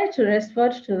can try to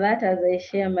respond to that as I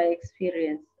share my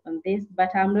experience on this,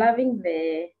 but I'm loving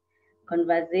the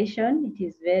conversation. It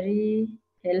is very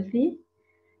healthy,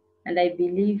 and I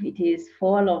believe it is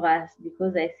for all of us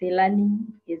because I say learning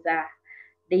is a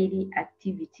daily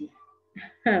activity.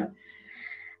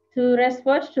 To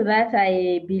respond to that,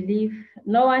 I believe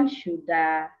no one should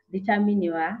determine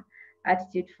your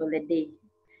attitude for the day.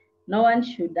 No one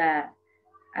should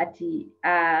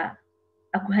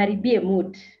akuharibie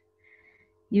mood.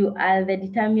 You are the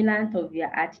determinant of your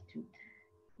attitude.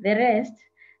 The rest,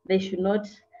 they should not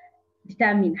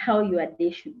determine how your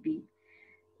day should be.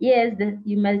 Yes,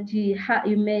 you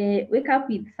may wake up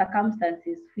with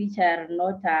circumstances which are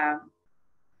not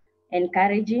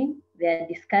encouraging, they are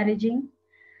discouraging,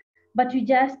 but you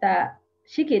just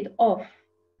shake it off.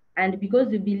 And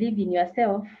because you believe in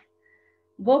yourself,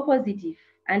 go positive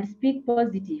and speak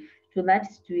positive to that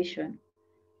situation.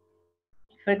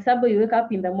 For example, you wake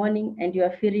up in the morning and you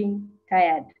are feeling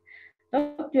tired.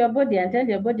 Talk to your body and tell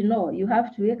your body, no, you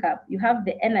have to wake up. You have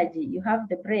the energy, you have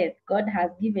the breath. God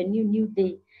has given you a new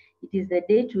day. It is the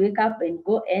day to wake up and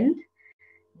go and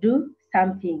do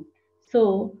something.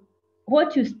 So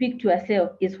what you speak to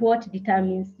yourself is what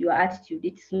determines your attitude.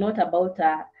 It's not about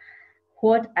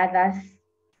what others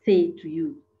say to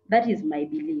you. That is my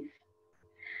belief.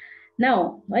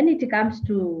 Now, when it comes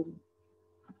to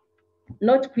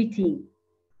not quitting,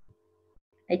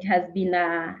 it has been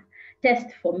a test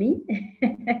for me,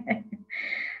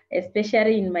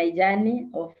 especially in my journey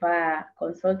of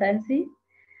consultancy.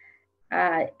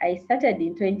 I started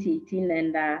in 2018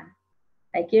 and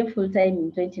I came full-time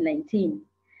in 2019.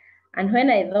 And when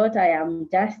I thought I am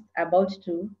just about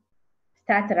to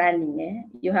start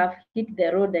running, you have hit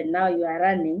the road and now you are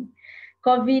running,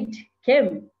 COVID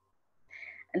came.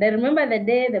 And I remember the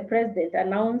day the president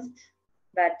announced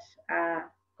that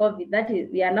COVID, that is,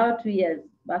 we are now 2 years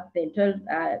back then,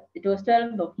 it was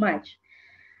 12th of March,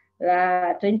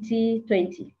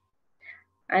 2020,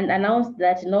 and announced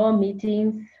that no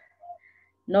meetings,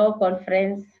 no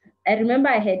conference. I remember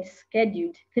I had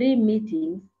scheduled 3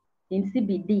 meetings in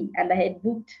CBD and I had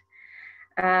booked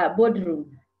a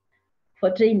boardroom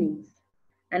for trainings.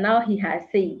 And now he has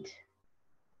said,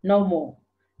 no more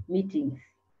meetings.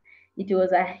 It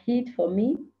was a hit for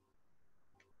me.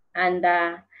 And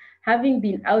having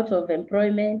been out of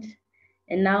employment,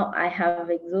 and now I have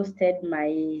exhausted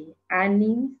my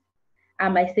earnings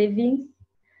and my savings,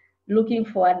 looking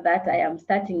forward that I am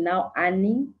starting now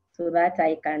earning so that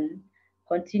I can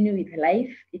continue with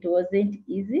life. It wasn't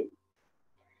easy.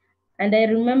 And I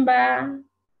remember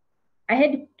I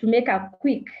had to make a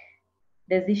quick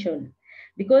decision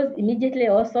because immediately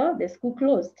also the school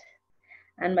closed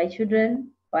and my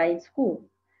children were in school.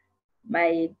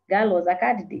 My girl was a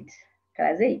candidate,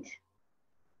 class 8.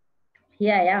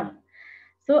 Here I am.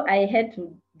 So I had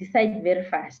to decide very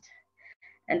fast.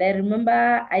 And I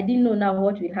remember I didn't know now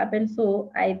what will happen.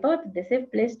 So I thought the safe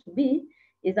place to be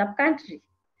is up country.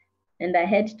 And I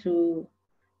had to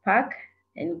pack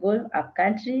and go up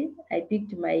country. I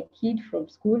picked my kid from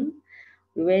school.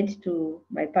 We went to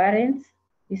my parents.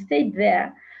 We stayed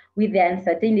there with the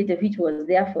uncertainty which was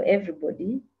there for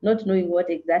everybody, not knowing what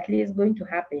exactly is going to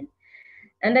happen.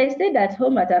 And I stayed at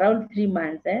home at around 3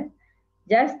 months,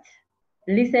 just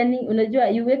listening.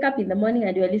 Unajua, you wake up in the morning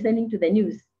and you are listening to the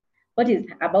news. What is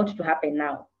about to happen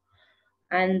now?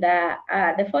 And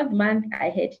the 4th month, I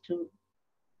had to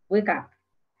wake up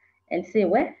and say,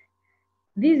 well,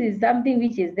 this is something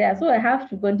which is there. So I have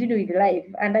to continue with life,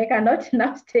 and I cannot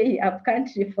now stay up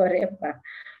country forever.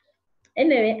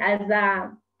 Anyway, as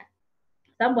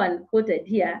someone quoted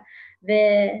here,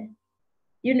 the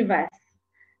universe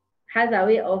has a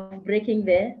way of breaking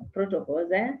the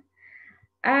protocols.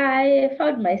 I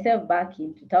found myself back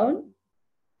into town.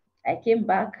 I came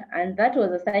back, and that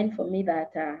was a sign for me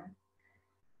that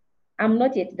I'm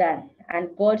not yet done. And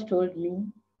God told me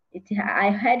I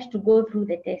had to go through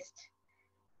the test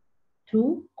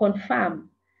to confirm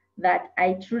that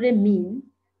I truly mean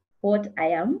what I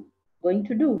am going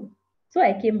to do. So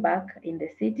I came back in the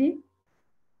city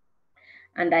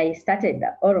and I started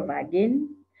all over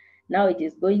again. Now it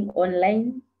is going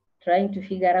online, trying to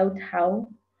figure out how.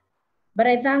 But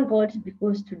I thank God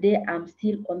because today I'm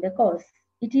still on the course.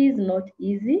 It is not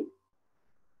easy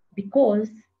because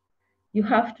you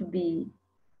have to be,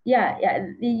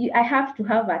 I have to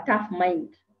have a tough mind,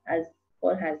 as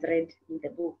Paul has read in the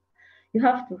book. You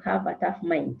have to have a tough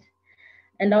mind.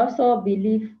 And also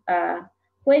believe,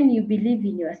 when you believe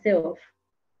in yourself,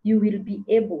 you will be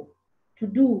able to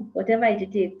do whatever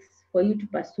it takes for you to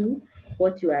pursue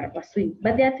what you are pursuing.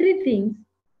 But there are three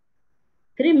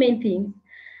main things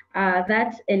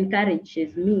that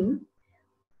encourages me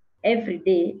every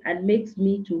day and makes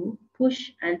me to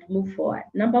push and move forward.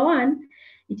 Number one,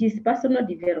 it is personal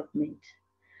development.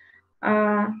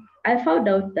 I found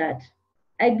out that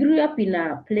I grew up in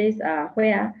a place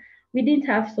where we didn't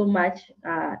have so much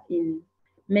in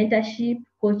mentorship,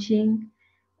 coaching,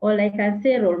 or like I can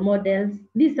say role models.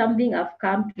 This is something I've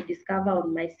come to discover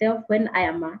on myself when I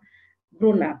am a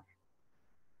grown-up.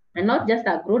 And not just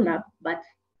a grown-up, but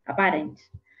a parent.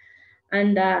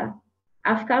 And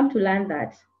I've come to learn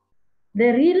that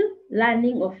the real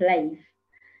learning of life,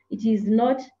 it is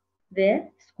not the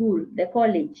school, the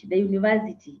college, the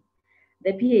university,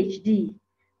 the PhD,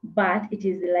 but it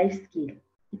is the life skill.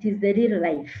 It is the real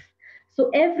life. So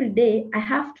every day I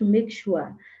have to make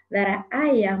sure that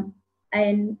I am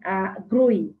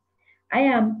growing. I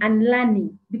am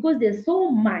unlearning because there's so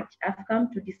much I've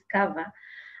come to discover.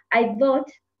 I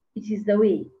thought it is the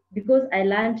way because I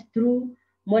learned through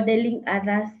modeling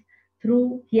others,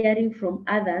 through hearing from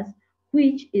others,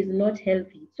 which is not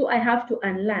healthy. So I have to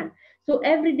unlearn. So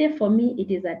every day for me, it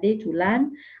is a day to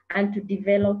learn and to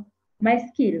develop my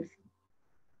skills.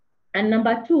 And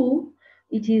number two,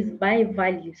 it is my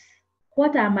values.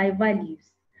 What are my values?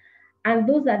 And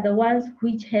those are the ones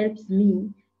which helps me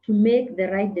to make the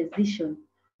right decision.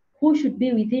 Who should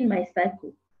be within my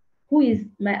circle?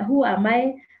 Who am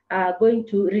I going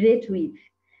to relate with?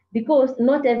 Because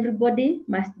not everybody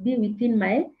must be within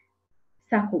my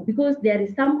circle, because there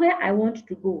is somewhere I want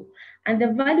to go. And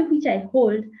the value which I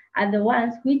hold are the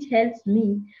ones which helps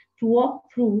me to walk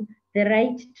through the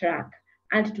right track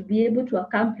and to be able to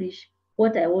accomplish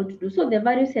what I want to do. So the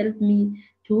values help me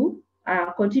to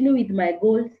continue with my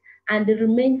goals and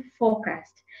remain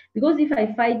focused. Because if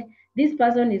I find this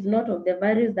person is not of the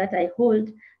values that I hold,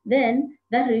 then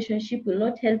that relationship will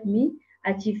not help me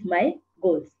achieve my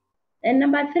goals. And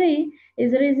number three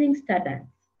is raising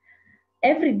standards.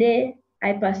 Every day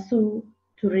I pursue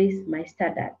to raise my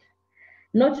standard,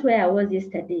 not where I was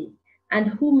yesterday, and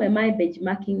whom am I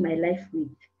benchmarking my life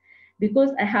with?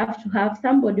 Because I have to have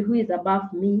somebody who is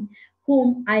above me,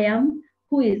 who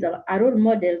is a role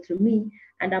model to me,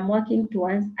 and I'm working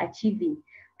towards achieving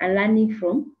and learning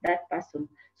from that person.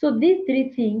 So these three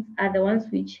things are the ones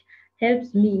which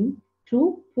helps me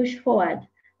to push forward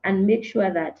and make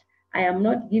sure that I am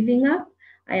not giving up,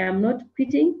 I am not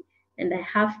quitting, and I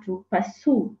have to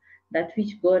pursue that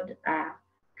which God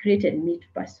created me to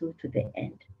pursue to the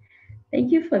end.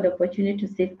 Thank you for the opportunity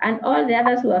to say, and all the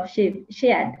others who have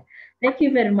shared. Thank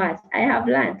you very much. I have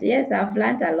learned. Yes, I've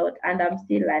learned a lot, and I'm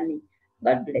still learning.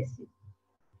 God bless you.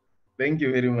 Thank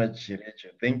you very much,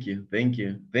 Rachel. Thank you. Thank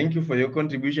you. Thank you for your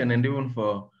contribution and even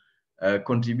for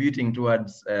contributing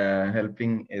towards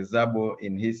helping Zabo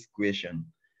in his question.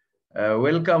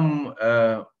 Welcome,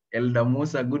 Elder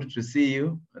Musa. Good to see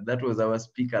you. That was our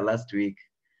speaker last week.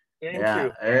 Thank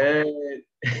you.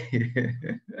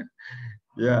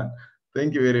 Yeah,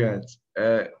 thank you very much.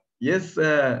 Yes,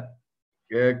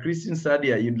 Christine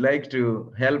Sadia, you'd like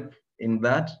to help in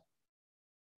that?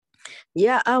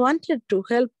 Yeah, I wanted to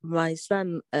help my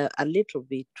son a little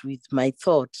bit with my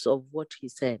thoughts of what he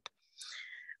said.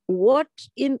 What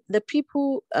in the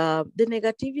people, the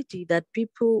negativity that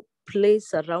people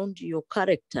place around your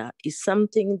character is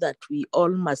something that we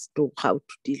all must know how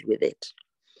to deal with it.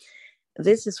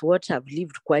 this is what I've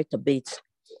lived quite a bit.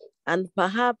 And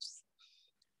perhaps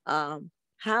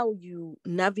how you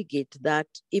navigate that,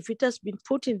 if it has been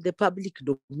put in the public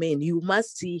domain, you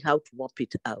must see how to mop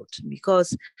it out,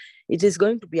 because it is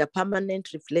going to be a permanent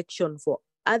reflection for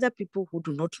other people who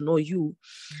do not know you.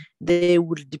 They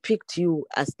will depict you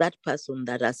as that person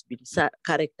that has been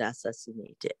character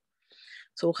assassinated.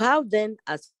 So how then,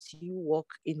 as you walk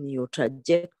in your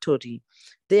trajectory,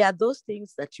 there are those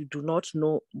things that you do not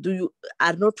know,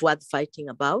 are not worth fighting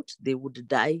about. They would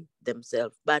die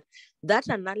themselves. But that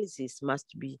analysis must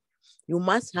be, you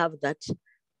must have that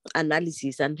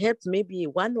analysis and help maybe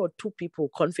one or two people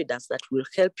confidence that will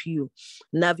help you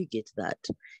navigate that.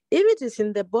 If it is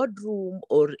in the boardroom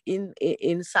or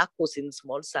in circles, in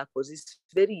small circles, it's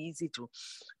very easy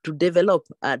to develop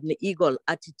an eagle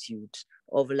attitude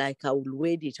of like, I will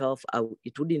wade it off,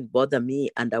 it wouldn't bother me,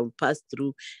 and I will pass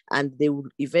through, and they will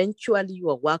eventually,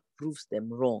 your work proves them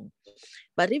wrong.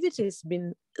 But if it has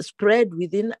been spread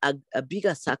within a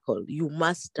bigger circle, you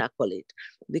must tackle it,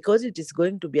 because it is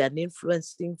going to be an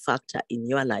influencing factor in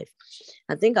your life.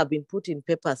 I think I've been put in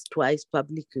papers twice,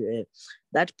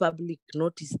 that public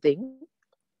notice thing.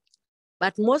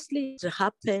 But mostly it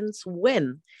happens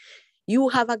when you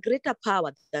have a greater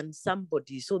power than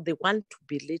somebody, so they want to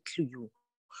belittle you.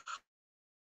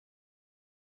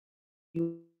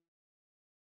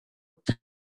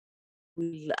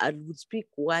 I would speak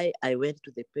why I went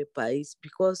to the paper is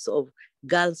because of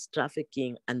girls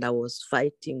trafficking, and I was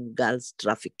fighting girls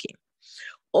trafficking.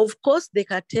 Of course, the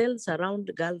cartels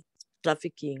around girls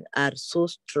trafficking are so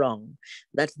strong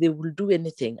that they will do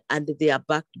anything, and they are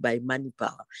backed by money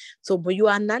power. So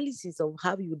your analysis of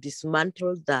how you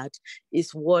dismantle that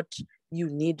is what you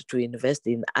need to invest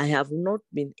in. I have not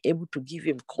been able to give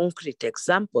him concrete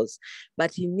examples,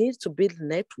 but he needs to build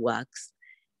networks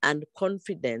and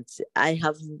confidence. I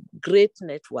have great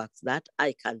networks that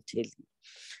I can tell you.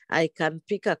 I can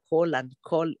pick a call and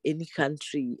call any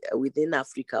country within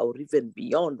Africa or even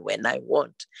beyond when I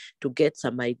want to get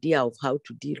some idea of how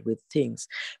to deal with things.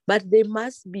 But there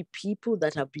must be people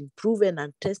that have been proven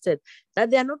and tested,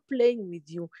 that they are not playing with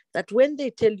you, that when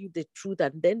they tell you the truth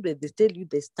and then when they tell you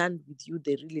they stand with you,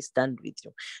 they really stand with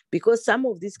you. Because some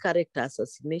of this character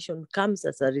assassination comes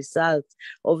as a result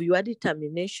of your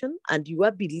determination and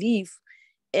your belief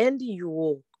and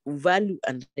your value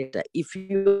and data. If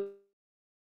you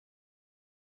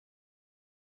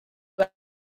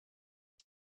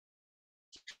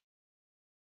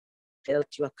felt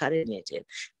you are carinated,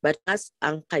 but must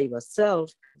anchor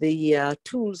yourself the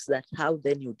tools that how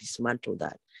then you dismantle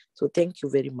that. So thank you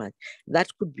very much. That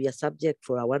could be a subject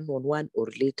for a one-on-one or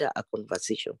later a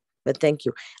conversation. But thank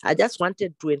you. I just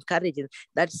wanted to encourage him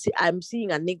that I'm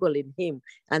seeing an eagle in him,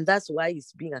 and that's why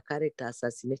he's being a character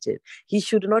assassinated. He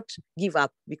should not give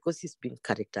up because he's being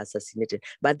character assassinated,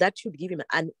 but that should give him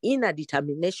an inner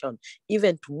determination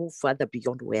even to move further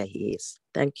beyond where he is.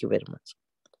 Thank you very much.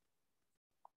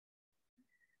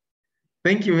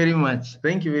 Thank you very much.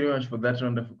 Thank you very much for that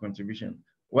wonderful contribution.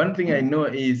 One thing I know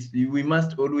is we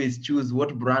must always choose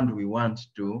what brand we want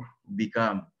to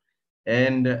become.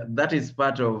 And that is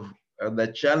part of the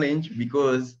challenge,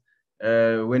 because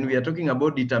when we are talking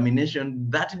about determination,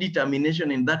 that determination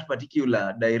in that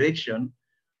particular direction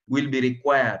will be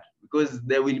required, because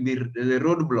there will be the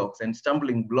roadblocks and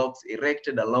stumbling blocks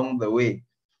erected along the way.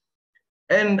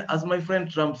 And as my friend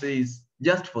Trump says,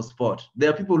 just for sport.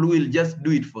 There are people who will just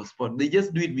do it for sport. They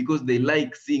just do it because they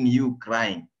like seeing you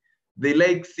crying. They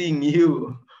like seeing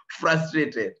you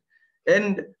frustrated.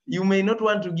 And you may not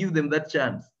want to give them that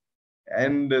chance.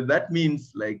 And that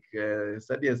means, like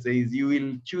Sadia says, you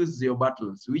will choose your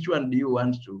battles. Which one do you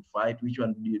want to fight? Which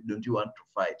one don't you want to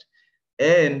fight?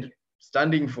 And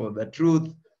standing for the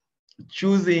truth,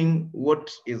 choosing what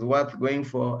is worth going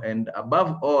for, and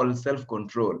above all,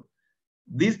 self-control.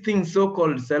 This thing,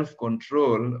 so-called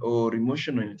self-control or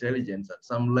emotional intelligence at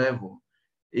some level,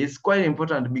 is quite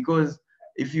important, because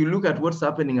if you look at what's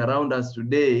happening around us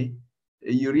today,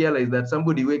 you realize that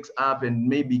somebody wakes up and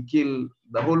maybe kills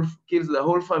the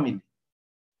whole family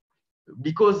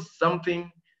because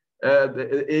something,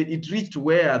 it reached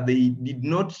where they did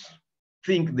not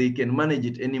think they can manage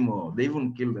it anymore. They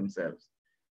even kill themselves.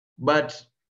 But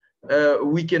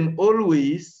we can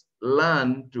always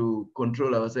learn to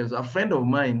control ourselves. A friend of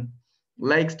mine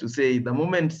likes to say, the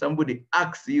moment somebody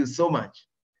asks you so much,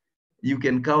 you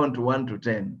can count 1 to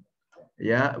 10,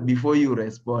 yeah, before you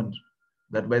respond.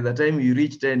 That by the time you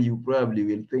reach 10, you probably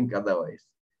will think otherwise.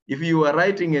 If you are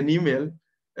writing an email,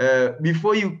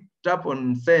 before you tap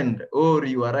on send, or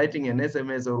you are writing an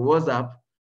SMS or WhatsApp,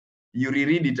 you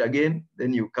reread it again,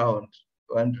 then you count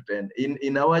 1 to 10.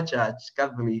 In our church,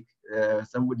 Catholic,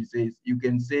 somebody says, you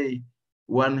can say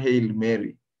one Hail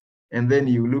Mary, and then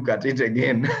you look at it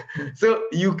again. So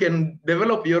you can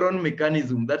develop your own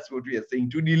mechanism. That's what we are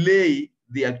saying, to delay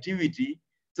the activity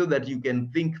so that you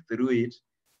can think through it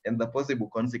and the possible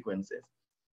consequences.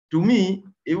 To me,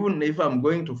 even if I'm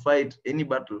going to fight any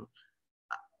battle,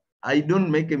 I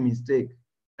don't make a mistake.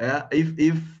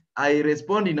 If I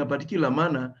respond in a particular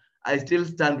manner, I still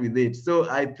stand with it. So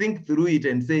I think through it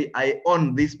and say, I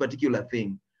own this particular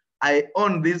thing. I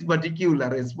own this particular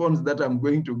response that I'm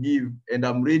going to give, and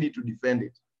I'm ready to defend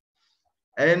it.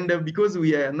 And because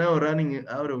we are now running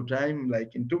out of time,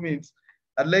 like in 2 minutes,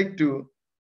 I'd like to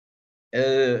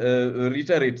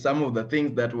reiterate some of the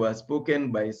things that were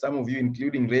spoken by some of you,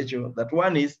 including Rachel. That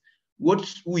one is what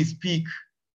we speak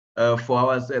for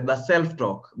our the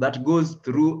self-talk that goes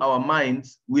through our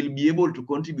minds will be able to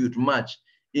contribute much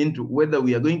into whether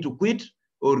we are going to quit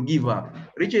or give up.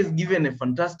 Rachel has given a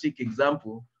fantastic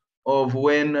example of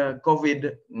when this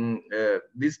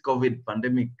COVID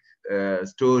pandemic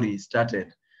story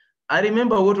started. I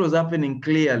remember what was happening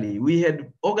clearly. We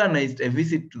had organized a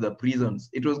visit to the prisons.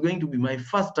 It was going to be my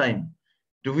first time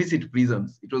to visit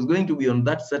prisons. It was going to be on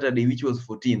that Saturday, which was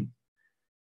 14th.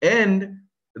 And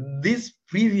this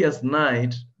previous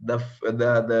night, the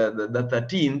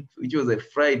 13th, which was a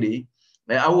Friday,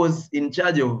 I was in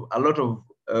charge of a lot of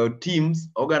teams,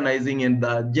 organizing and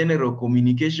the general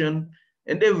communication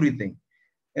and everything.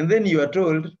 And then you are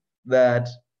told that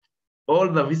all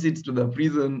the visits to the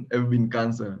prison have been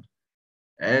canceled.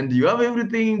 And you have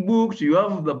everything booked, you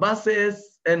have the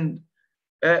buses, and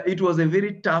it was a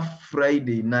very tough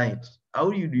Friday night. How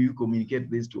do you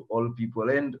communicate this to all people?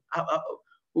 And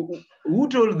who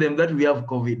told them that we have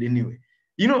COVID anyway?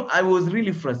 You know, I was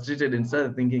really frustrated and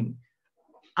started thinking,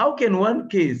 how can one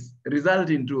case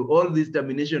result into all this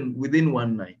termination within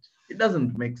one night? It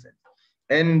doesn't make sense.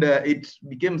 And it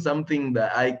became something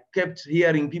that I kept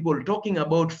hearing people talking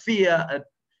about fear,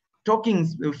 talking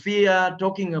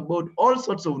about all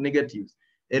sorts of negatives.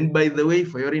 And by the way,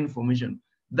 for your information,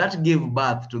 that gave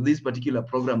birth to this particular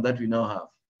program that we now have.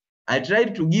 I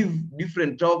tried to give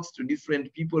different talks to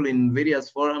different people in various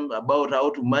forums about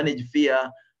how to manage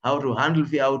fear, how to handle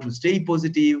fear, how to stay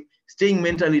positive, staying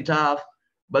mentally tough.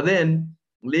 But then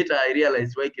later I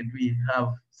realized, why can't we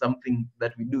have something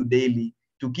that we do daily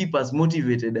to keep us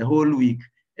motivated a whole week?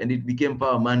 And it became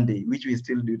Power Monday, which we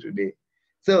still do today.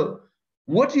 So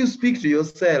what you speak to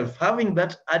yourself, having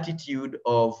that attitude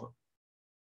of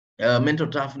mental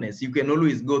toughness, you can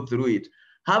always go through it.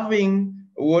 Having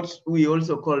what we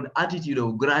also call attitude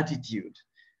of gratitude,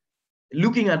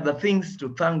 looking at the things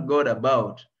to thank God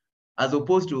about, as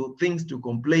opposed to things to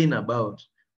complain about.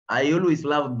 I always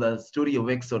love the story of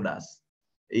Exodus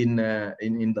in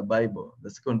the Bible, the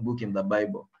second book in the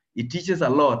Bible. It teaches a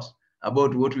lot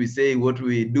about what we say, what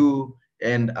we do,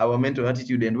 and our mental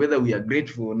attitude, and whether we are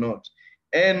grateful or not.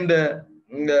 And the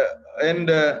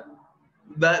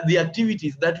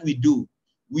activities that we do,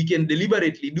 we can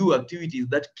deliberately do activities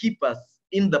that keep us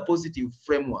in the positive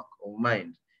framework of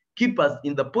mind, keep us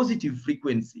in the positive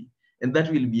frequency, and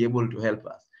that will be able to help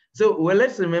us. So, well,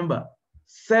 let's remember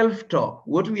self-talk,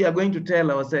 what we are going to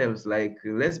tell ourselves, like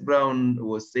Les Brown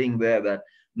was saying there, that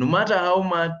no matter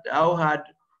how hard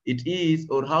it is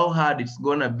or how hard it's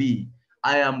gonna be,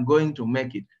 I am going to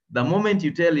make it. The moment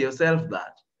you tell yourself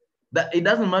that it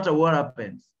doesn't matter what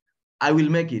happens, I will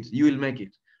make it, you will make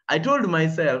it. I told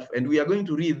myself, and we are going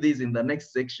to read this in the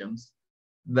next sections,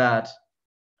 that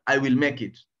I will make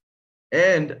it.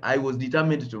 And I was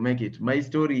determined to make it. My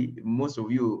story, most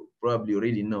of you probably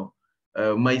already know,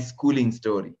 my schooling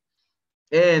story,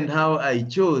 and how I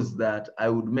chose that I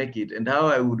would make it, and how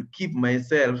I would keep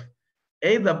myself,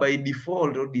 either by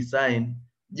default or design,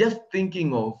 just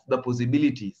thinking of the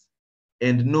possibilities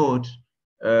and not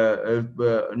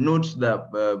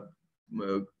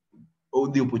all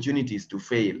the opportunities to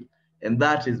fail. And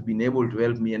that has been able to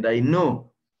help me. And I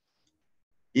know,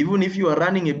 even if you are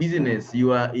running a business,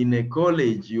 you are in a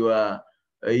college, you are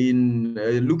in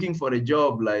looking for a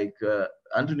job, like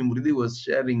Anthony Muridi was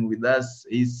sharing with us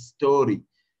his story.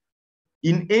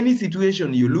 In any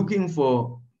situation, you're looking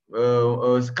for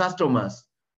customers,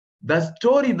 the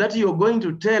story that you're going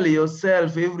to tell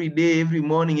yourself every day, every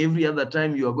morning, every other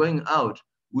time you are going out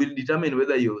will determine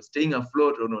whether you're staying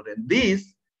afloat or not. And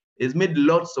this has made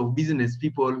lots of business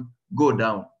people go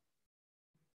down,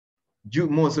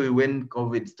 more so when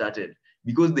COVID started,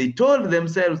 because they told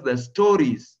themselves the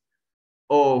stories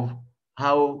of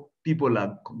how people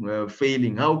are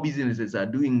failing, how businesses are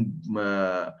doing,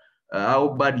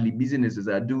 how badly businesses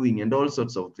are doing, and all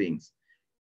sorts of things.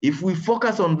 If we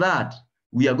focus on that,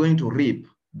 we are going to reap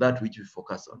that which we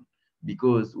focus on,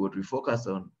 because what we focus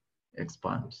on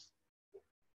expands.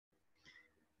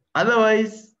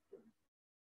 Otherwise,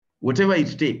 whatever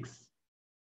it takes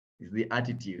is the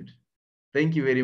attitude. Thank you very much.